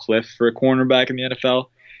traditional cliff for a cornerback in the NFL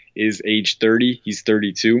is age 30. He's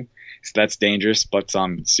 32, so that's dangerous. But so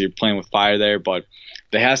you're playing with fire there. But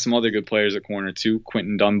they have some other good players at corner too.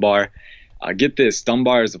 Quinton Dunbar. Get this,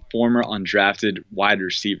 Dunbar is a former undrafted wide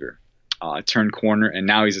receiver, turned corner, and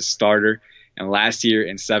now he's a starter. And last year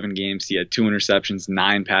in 7 games, he had 2 interceptions,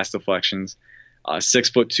 9 pass deflections,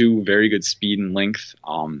 6'2", very good speed and length.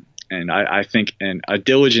 And I think a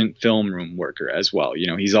diligent film room worker as well.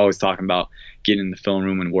 He's always talking about getting in the film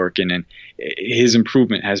room and working. And his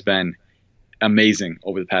improvement has been amazing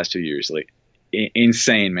over the past 2 years. Like,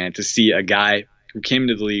 insane, man, to see a guy who came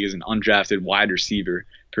into the league as an undrafted wide receiver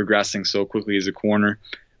progressing so quickly as a corner.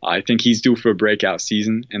 I think he's due for a breakout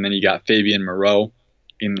season. And then you got Fabian Moreau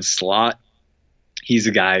in the slot. He's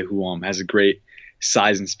a guy who has a great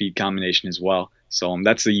size and speed combination as well. So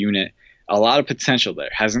that's a unit. A lot of potential there.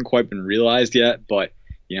 Hasn't quite been realized yet, but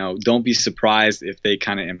don't be surprised if they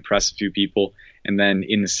kind of impress a few people. And then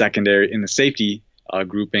in the secondary, in the safety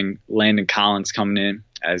grouping, Landon Collins coming in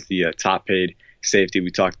as the top paid safety.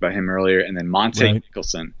 We talked about him earlier. And then Monte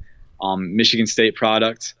Nicholson, Michigan State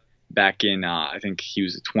product back in, I think he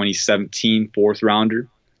was a 2017 fourth rounder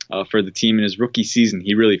for the team in his rookie season.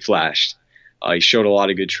 He really flashed. He showed a lot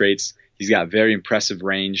of good traits. He's got very impressive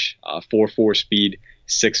range, 4.4 speed,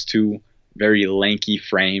 6'2", very lanky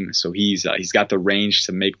frame. So he's got the range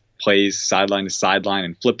to make plays sideline to sideline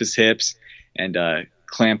and flip his hips and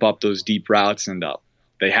clamp up those deep routes. And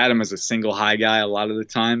they had him as a single high guy a lot of the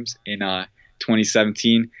times in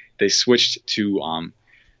 2017. They switched to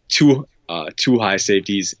two high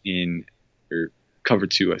safeties or cover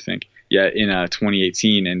two, I think. Yeah, in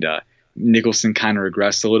 2018. And Nicholson kind of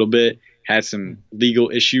regressed a little bit. Had some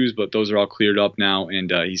legal issues, but those are all cleared up now,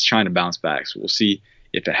 and he's trying to bounce back. So we'll see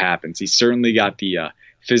if it happens. He's certainly got the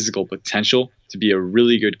physical potential to be a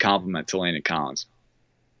really good complement to Landon Collins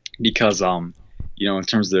because, in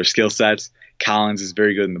terms of their skill sets, Collins is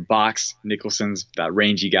very good in the box. Nicholson's that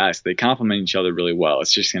rangy guy, so they complement each other really well.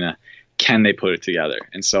 It's just can they put it together?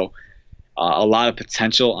 And so a lot of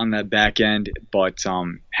potential on that back end, but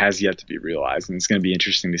has yet to be realized, and it's going to be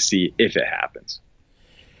interesting to see if it happens.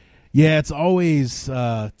 Yeah, it's always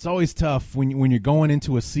tough when you're going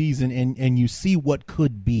into a season and you see what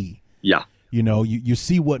could be. Yeah. You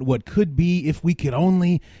see what could be if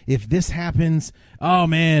this happens. Oh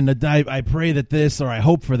man, I pray that this, or I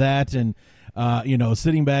hope for that. And,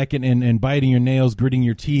 sitting back and biting your nails, gritting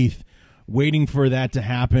your teeth, waiting for that to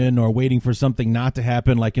happen or waiting for something not to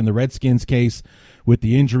happen. Like in the Redskins case with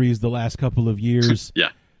the injuries the last couple of years.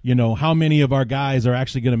 Yeah. How many of our guys are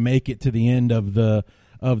actually going to make it to the end of the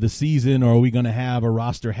season, or are we going to have a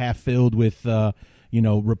roster half filled with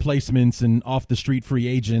replacements and off the street free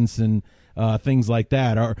agents and things like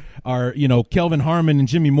that? Are Kelvin Harmon and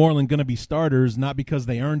Jimmy Moreland going to be starters, not because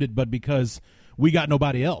they earned it, but because we got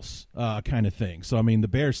nobody else, kind of thing? So I mean, the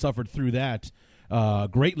Bears suffered through that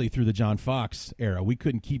greatly through the John Fox era. We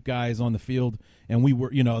couldn't keep guys on the field, and we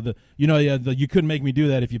were you couldn't make me do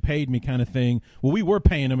that if you paid me kind of thing. Well, we were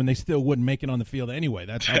paying them, and they still wouldn't make it on the field anyway.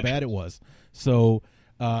 That's how bad it was. So.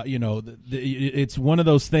 It's one of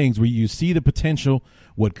those things where you see the potential,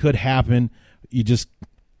 what could happen. You just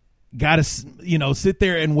got to, sit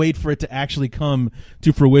there and wait for it to actually come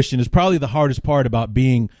to fruition. Is probably the hardest part about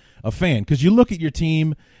being a fan, because you look at your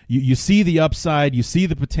team, you see the upside, you see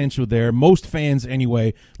the potential there. Most fans,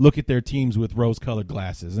 anyway, look at their teams with rose-colored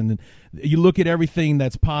glasses, and then you look at everything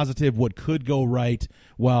that's positive, what could go right,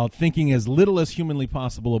 while thinking as little as humanly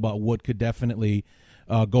possible about what could definitely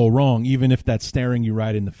go wrong, even if that's staring you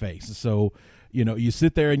right in the face. So, you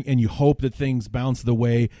sit there and you hope that things bounce the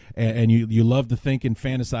way, and you love to think and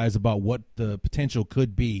fantasize about what the potential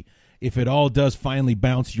could be if it all does finally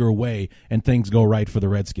bounce your way and things go right for the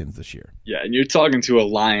Redskins this year. Yeah, and you're talking to a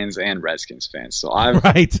Lions and Redskins fan, so I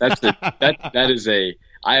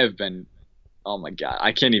have been, oh my God,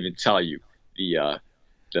 I can't even tell you the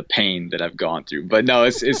pain that I've gone through. But no,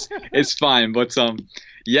 it's fine. But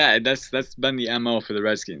yeah, that's been the MO for the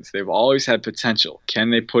Redskins. They've always had potential. Can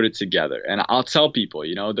they put it together? And I'll tell people,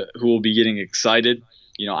 who will be getting excited,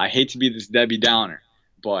 I hate to be this Debbie Downer,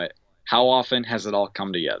 but how often has it all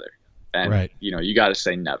come together? And, right. You got to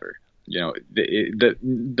say never.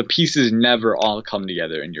 The pieces never all come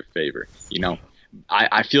together in your favor.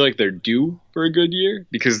 I feel like they're due for a good year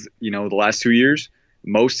because, the last 2 years,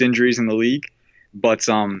 most injuries in the league. But,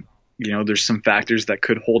 there's some factors that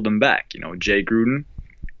could hold them back. Jay Gruden,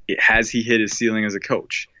 has he hit his ceiling as a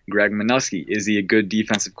coach? Greg Minuski, is he a good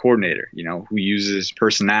defensive coordinator, who uses his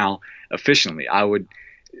personnel efficiently? I would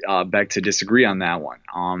beg to disagree on that one.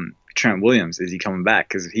 Trent Williams, is he coming back?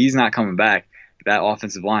 Because if he's not coming back, that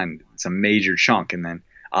offensive line, it's a major chunk. And then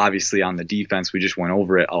obviously on the defense, we just went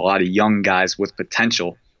over it, a lot of young guys with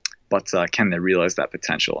potential, but can they realize that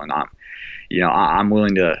potential? And I'm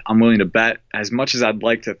willing to bet, as much as I'd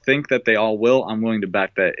like to think that they all will, I'm willing to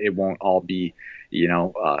bet that it won't all be,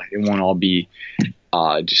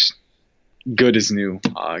 just good as new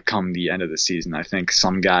come the end of the season. I think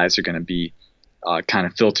some guys are going to be kind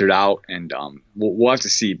of filtered out, and we'll have to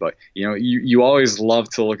see. But you always love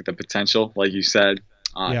to look at the potential, like you said.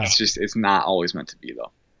 Yeah. It's not always meant to be,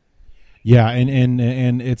 though. Yeah, and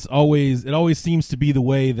it always seems to be the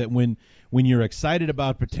way that when you're excited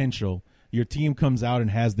about potential, your team comes out and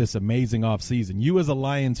has this amazing offseason. You as a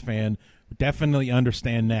Lions fan definitely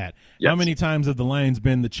understand that. Yes. How many times have the Lions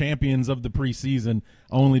been the champions of the preseason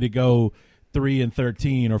only to go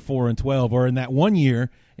 3-13 or 4-12, or in that one year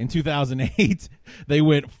in 2008 they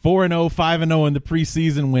went 4-0, 5-0 in the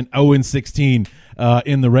preseason, went 0-16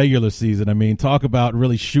 in the regular season. I mean, talk about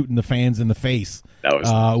really shooting the fans in the face. That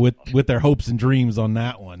was with their hopes and dreams on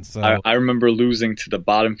that one. So I remember losing to the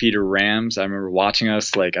bottom feeder Rams. I remember watching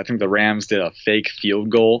us, I think the Rams did a fake field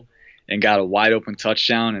goal and got a wide open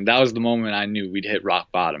touchdown, and that was the moment I knew we'd hit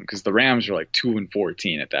rock bottom, because the Rams were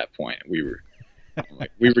 2-14 at that point. We were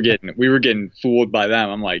getting fooled by them.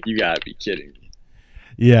 I'm like, you gotta be kidding me.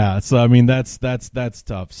 Yeah, so I mean that's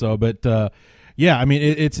tough. So, but yeah, I mean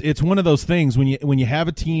it's one of those things when you have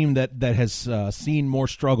a team that has seen more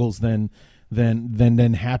struggles than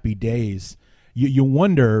happy days. You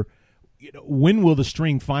wonder, when will the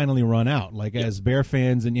string finally run out? As Bear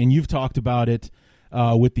fans, and you've talked about it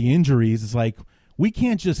with the injuries, it's like we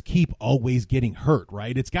can't just keep always getting hurt,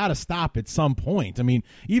 right? It's got to stop at some point. I mean,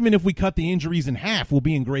 even if we cut the injuries in half, we'll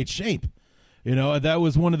be in great shape. That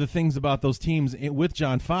was one of the things about those teams with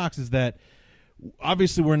John Fox, is that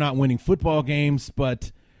obviously we're not winning football games,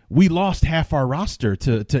 but we lost half our roster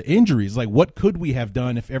to injuries. What could we have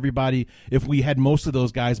done if we had most of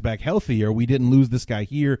those guys back healthy, or we didn't lose this guy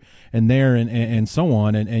here and there and so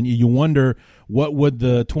on. And you wonder, what would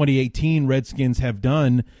the 2018 Redskins have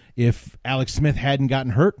done if Alex Smith hadn't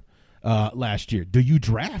gotten hurt last year? Do you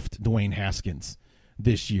draft Dwayne Haskins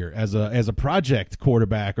this year as a project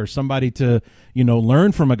quarterback, or somebody to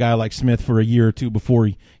learn from a guy like Smith for a year or two before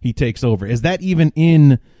he takes over? Is that even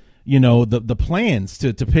in the plans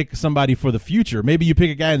to pick somebody for the future? Maybe you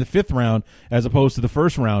pick a guy in the 5th round as opposed to the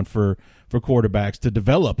 1st round for quarterbacks to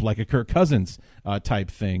develop, like a Kirk Cousins type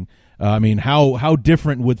thing. I mean, how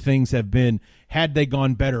different would things have been had they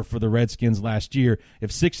gone better for the Redskins last year, if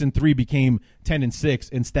 6-3 became 10-6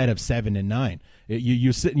 instead of 7-9?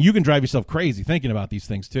 You can drive yourself crazy thinking about these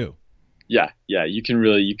things too. Yeah, you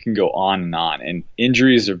can go on and on, and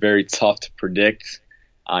injuries are very tough to predict.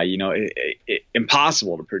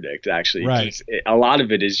 Impossible to predict, actually. Right. A lot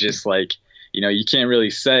of it is just you can't really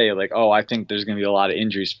say I think there's going to be a lot of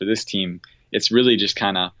injuries for this team. It's really just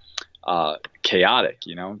kind of chaotic.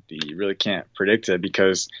 You really can't predict it,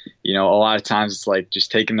 because a lot of times it's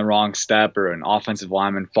just taking the wrong step, or an offensive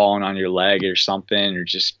lineman falling on your leg or something, or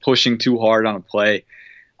just pushing too hard on a play.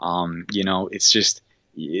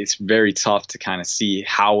 It's very tough to kind of see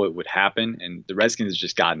how it would happen, and the Redskins have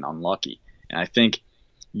just gotten unlucky. And I think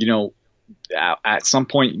at some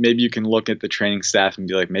point maybe you can look at the training staff and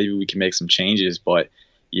be like, maybe we can make some changes, but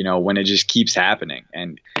when it just keeps happening,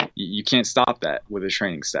 and you can't stop that with a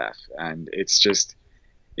training staff. And it sucks,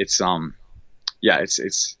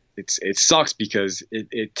 because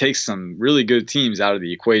it takes some really good teams out of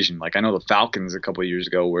the equation. I know the Falcons a couple of years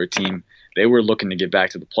ago were a team, they were looking to get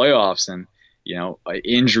back to the playoffs, and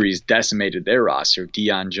injuries decimated their roster.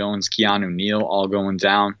 Deion Jones, Keanu Neal, all going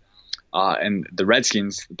down. And the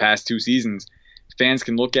Redskins, the past 2 seasons, fans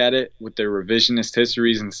can look at it with their revisionist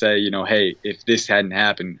histories and say, hey, if this hadn't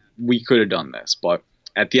happened, we could have done this. But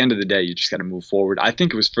at the end of the day, you just got to move forward. I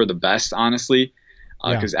think it was for the best, honestly,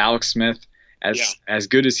 because Alex Smith, as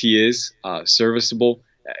good as he is, serviceable,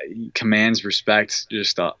 he commands respect,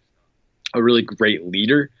 just a really great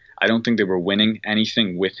leader. I don't think they were winning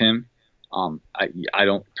anything with him. I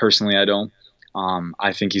don't.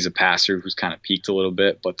 I think he's a passer who's kind of peaked a little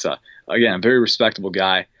bit, but again, a very respectable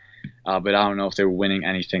guy. But I don't know if they were winning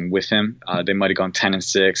anything with him. They might have gone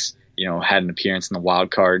 10-6, had an appearance in the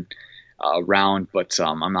wild card round, but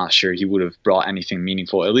I'm not sure he would have brought anything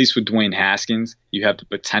meaningful. At least with Dwayne Haskins, you have the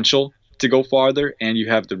potential to go farther, and you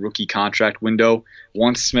have the rookie contract window.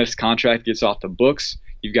 Once Smith's contract gets off the books,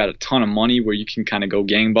 you've got a ton of money where you can kind of go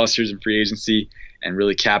gangbusters in free agency and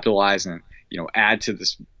really capitalize and add to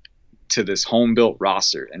this home-built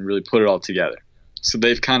roster and really put it all together. So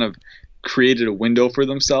they've kind of created a window for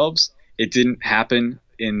themselves. It didn't happen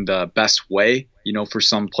in the best way, for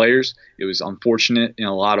some players. It was unfortunate in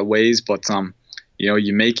a lot of ways, but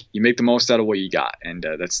you make the most out of what you got, and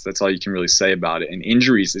that's all you can really say about it. And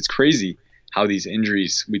injuries, it's crazy how these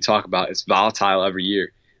injuries we talk about, it's volatile every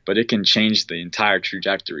year, but it can change the entire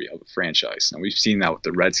trajectory of a franchise. And we've seen that with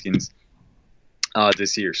the Redskins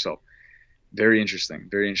this year. So very interesting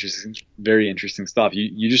stuff.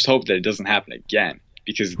 You just hope that it doesn't happen again,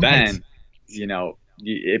 because then,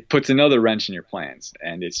 it puts another wrench in your plans.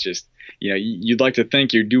 And it's just, you'd like to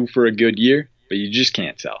think you're due for a good year, but you just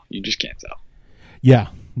can't tell. Yeah,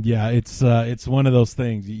 Yeah, it's one of those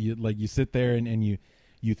things. You sit there and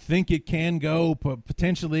you think it can go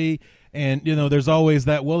potentially, and there's always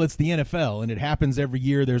that. Well, it's the NFL, and it happens every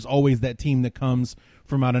year. There's always that team that comes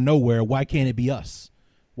from out of nowhere. Why can't it be us?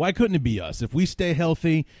 Why couldn't it be us? If we stay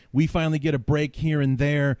healthy, we finally get a break here and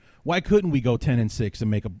there. Why couldn't we go 10-6 and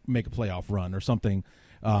make a playoff run or something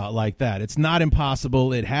like that? It's not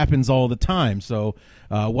impossible. It happens all the time. So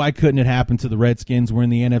why couldn't it happen to the Redskins? We're in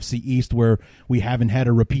the NFC East where we haven't had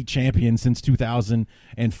a repeat champion since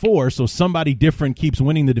 2004. So somebody different keeps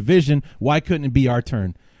winning the division. Why couldn't it be our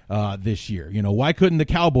turn this year? Why couldn't the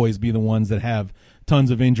Cowboys be the ones that have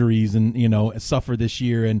tons of injuries and suffer this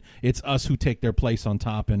year, and it's us who take their place on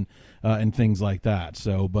top and things like that.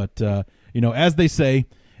 So, but as they say,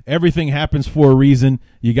 everything happens for a reason.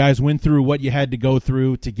 You guys went through what you had to go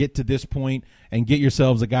through to get to this point and get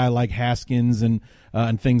yourselves a guy like Haskins and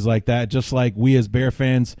things like that. Just like we as Bear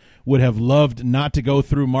fans would have loved not to go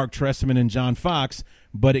through Mark Trestman and John Fox,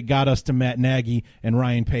 but it got us to Matt Nagy and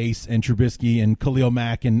Ryan Pace and Trubisky and Khalil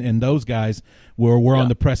Mack and those guys where we're on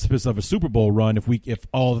the precipice of a Super Bowl run if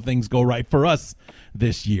all the things go right for us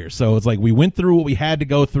this year. So it's like we went through what we had to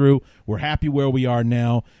go through. We're happy where we are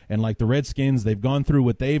now. And like the Redskins, they've gone through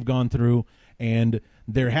what they've gone through, and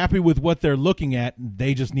they're happy with what they're looking at.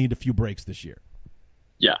 They just need a few breaks this year.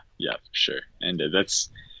 Yeah, for sure. And that's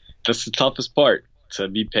the toughest part. To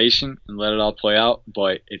be patient and let it all play out,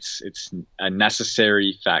 but it's a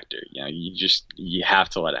necessary factor. You have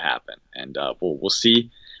to let it happen, and we'll see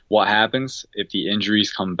what happens if the injuries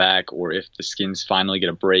come back or if the Skins finally get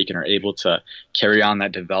a break and are able to carry on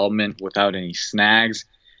that development without any snags.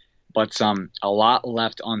 But a lot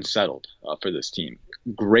left unsettled for this team.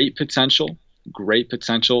 Great potential,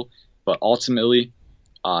 but ultimately,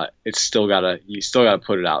 you still gotta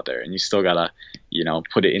put it out there, and you still gotta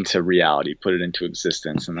put it into reality, put it into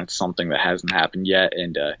existence, and that's something that hasn't happened yet.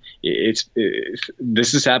 And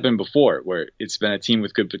this has happened before, where it's been a team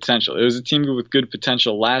with good potential. It was a team with good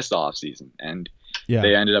potential last offseason, and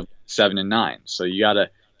they ended up 7-9. So you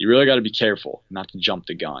really gotta be careful not to jump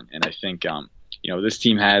the gun. And I think this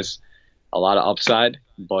team has a lot of upside,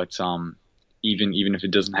 but even if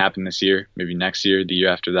it doesn't happen this year, maybe next year, the year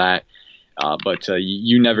after that. But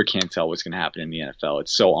you never can tell what's going to happen in the NFL.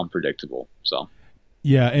 It's so unpredictable. So,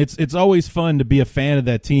 yeah, it's always fun to be a fan of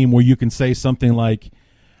that team where you can say something like,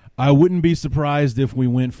 I wouldn't be surprised if we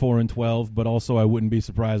went 4-12, but also I wouldn't be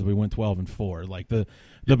surprised if we went 12-4. Like the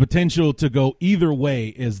potential to go either way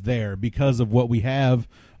is there because of what we have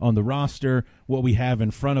on the roster, what we have in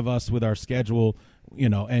front of us with our schedule,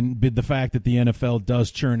 and the fact that the NFL does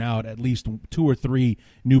churn out at least 2 or 3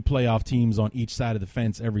 new playoff teams on each side of the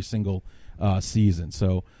fence every single season.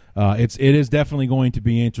 So it is definitely going to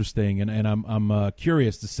be interesting, and I'm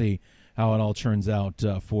curious to see how it all turns out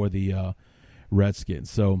for the Redskins.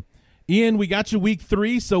 So, Ian, we got you week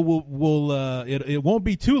 3, so it won't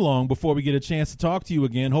be too long before we get a chance to talk to you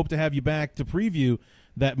again. Hope to have you back to preview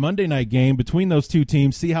that Monday night game between those two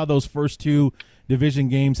teams, see how those first 2 division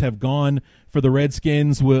games have gone for the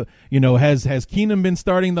Redskins. Has Keenum been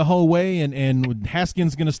starting the whole way, and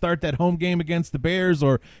Haskins going to start that home game against the Bears,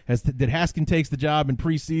 or did Haskins takes the job in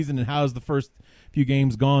preseason, and how's the first few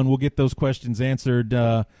games gone? We'll get those questions answered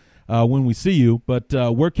when we see you, but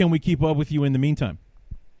where can we keep up with you in the meantime?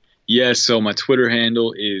 Yeah, so my Twitter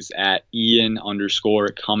handle is at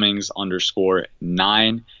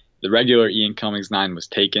Ian_Cummings_9. The regular Ian Cummings 9 was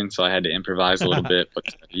taken, so I had to improvise a little bit. But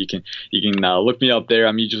you can look me up there.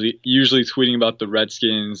 I'm usually tweeting about the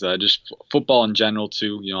Redskins, just football in general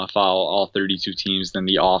too. I follow all 32 teams, then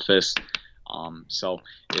The Office. So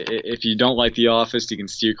if you don't like The Office, you can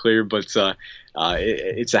steer clear. But it's a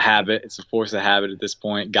habit. It's a force of habit at this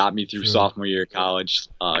point. Got me through sophomore year of college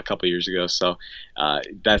a couple years ago. So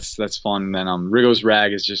that's fun. And then Riggo's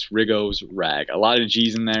Rag is just Riggo's Rag. A lot of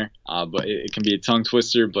G's in there, but it can be a tongue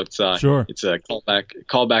twister. But it's a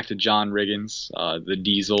callback to John Riggins, the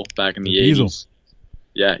Diesel back in the 80s.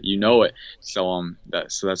 Yeah, you know it. So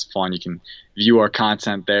that's fun. You can view our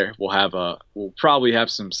content there. We'll probably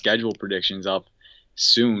have some schedule predictions up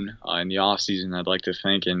soon in the off season, I'd like to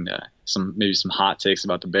think, and some hot takes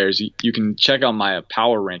about the Bears. You can check out my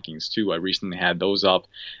power rankings too. I recently had those up.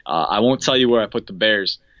 I won't tell you where I put the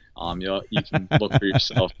Bears. You can look for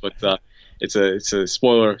yourself, but it's a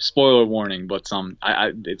spoiler warning. But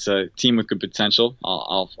it's a team with good potential.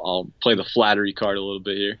 I'll play the flattery card a little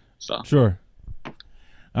bit here. So sure.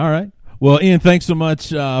 All right. Well, Ian, thanks so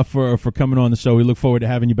much for coming on the show. We look forward to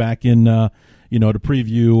having you back in, to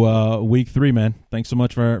preview week 3, man. Thanks so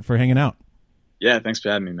much for hanging out. Yeah, thanks for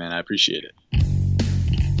having me, man. I appreciate it.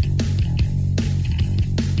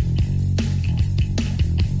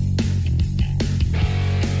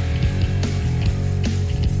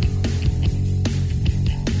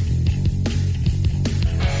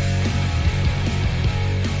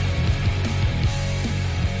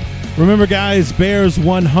 Remember, guys, Bears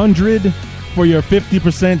 100 for your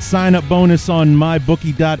 50% sign-up bonus on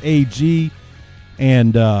mybookie.ag.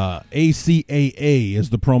 And ACAA is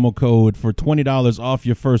the promo code for $20 off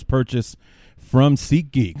your first purchase from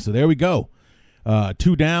SeatGeek. So there we go.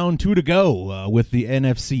 2 down, 2 to go with the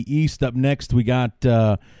NFC East. Up next, we got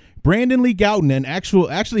Brandon Lee Gowton. And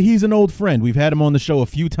actually, he's an old friend. We've had him on the show a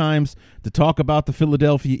few times to talk about the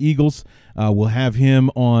Philadelphia Eagles. We'll have him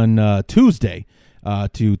on Tuesday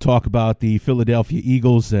to talk about the Philadelphia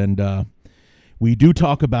Eagles. And we do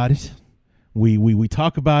talk about it. We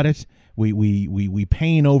talk about it. We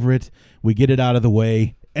pain over it, we get it out of the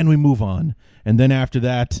way, and we move on. And then after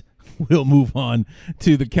that, we'll move on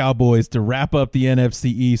to the Cowboys to wrap up the NFC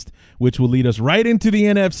East, which will lead us right into the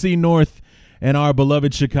NFC North, and our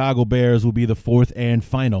beloved Chicago Bears will be the fourth and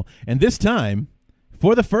final. And this time,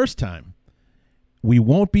 for the first time, we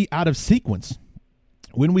won't be out of sequence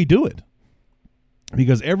when we do it.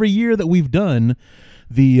 Because every year that we've done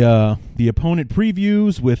the opponent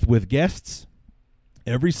previews with guests,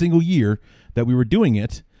 every single year that we were doing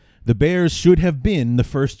it, the Bears should have been the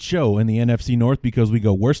first show in the NFC North because we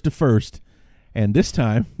go worst to first. And this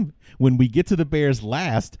time, when we get to the Bears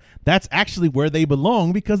last, that's actually where they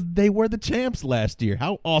belong because they were the champs last year.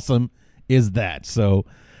 How awesome is that? So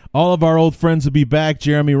all of our old friends will be back.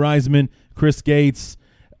 Jeremy Reisman, Chris Gates,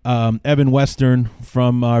 Evan Western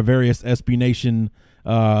from our various SB Nation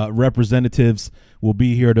representatives will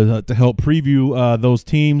be here to help preview those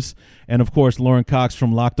teams. And, of course, Lauren Cox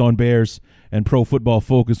from Locked On Bears and Pro Football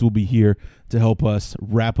Focus will be here to help us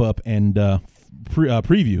wrap up and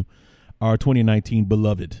preview our 2019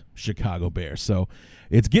 beloved Chicago Bears. So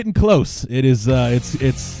it's getting close. It is.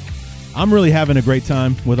 I'm really having a great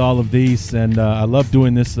time with all of these, and I love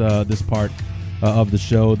doing this part of the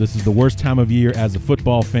show. This is the worst time of year as a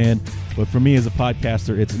football fan, but for me as a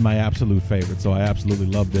podcaster, it's my absolute favorite. So I absolutely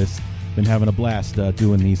love this. Been having a blast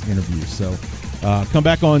doing these interviews. So come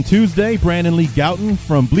back on Tuesday. Brandon Lee Gowton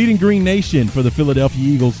from Bleeding Green Nation for the Philadelphia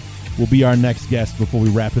Eagles will be our next guest before we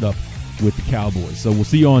wrap it up with the Cowboys. So we'll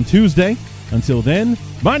see you on Tuesday. Until then,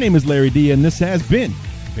 my name is Larry D, and this has been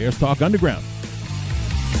Bears Talk Underground.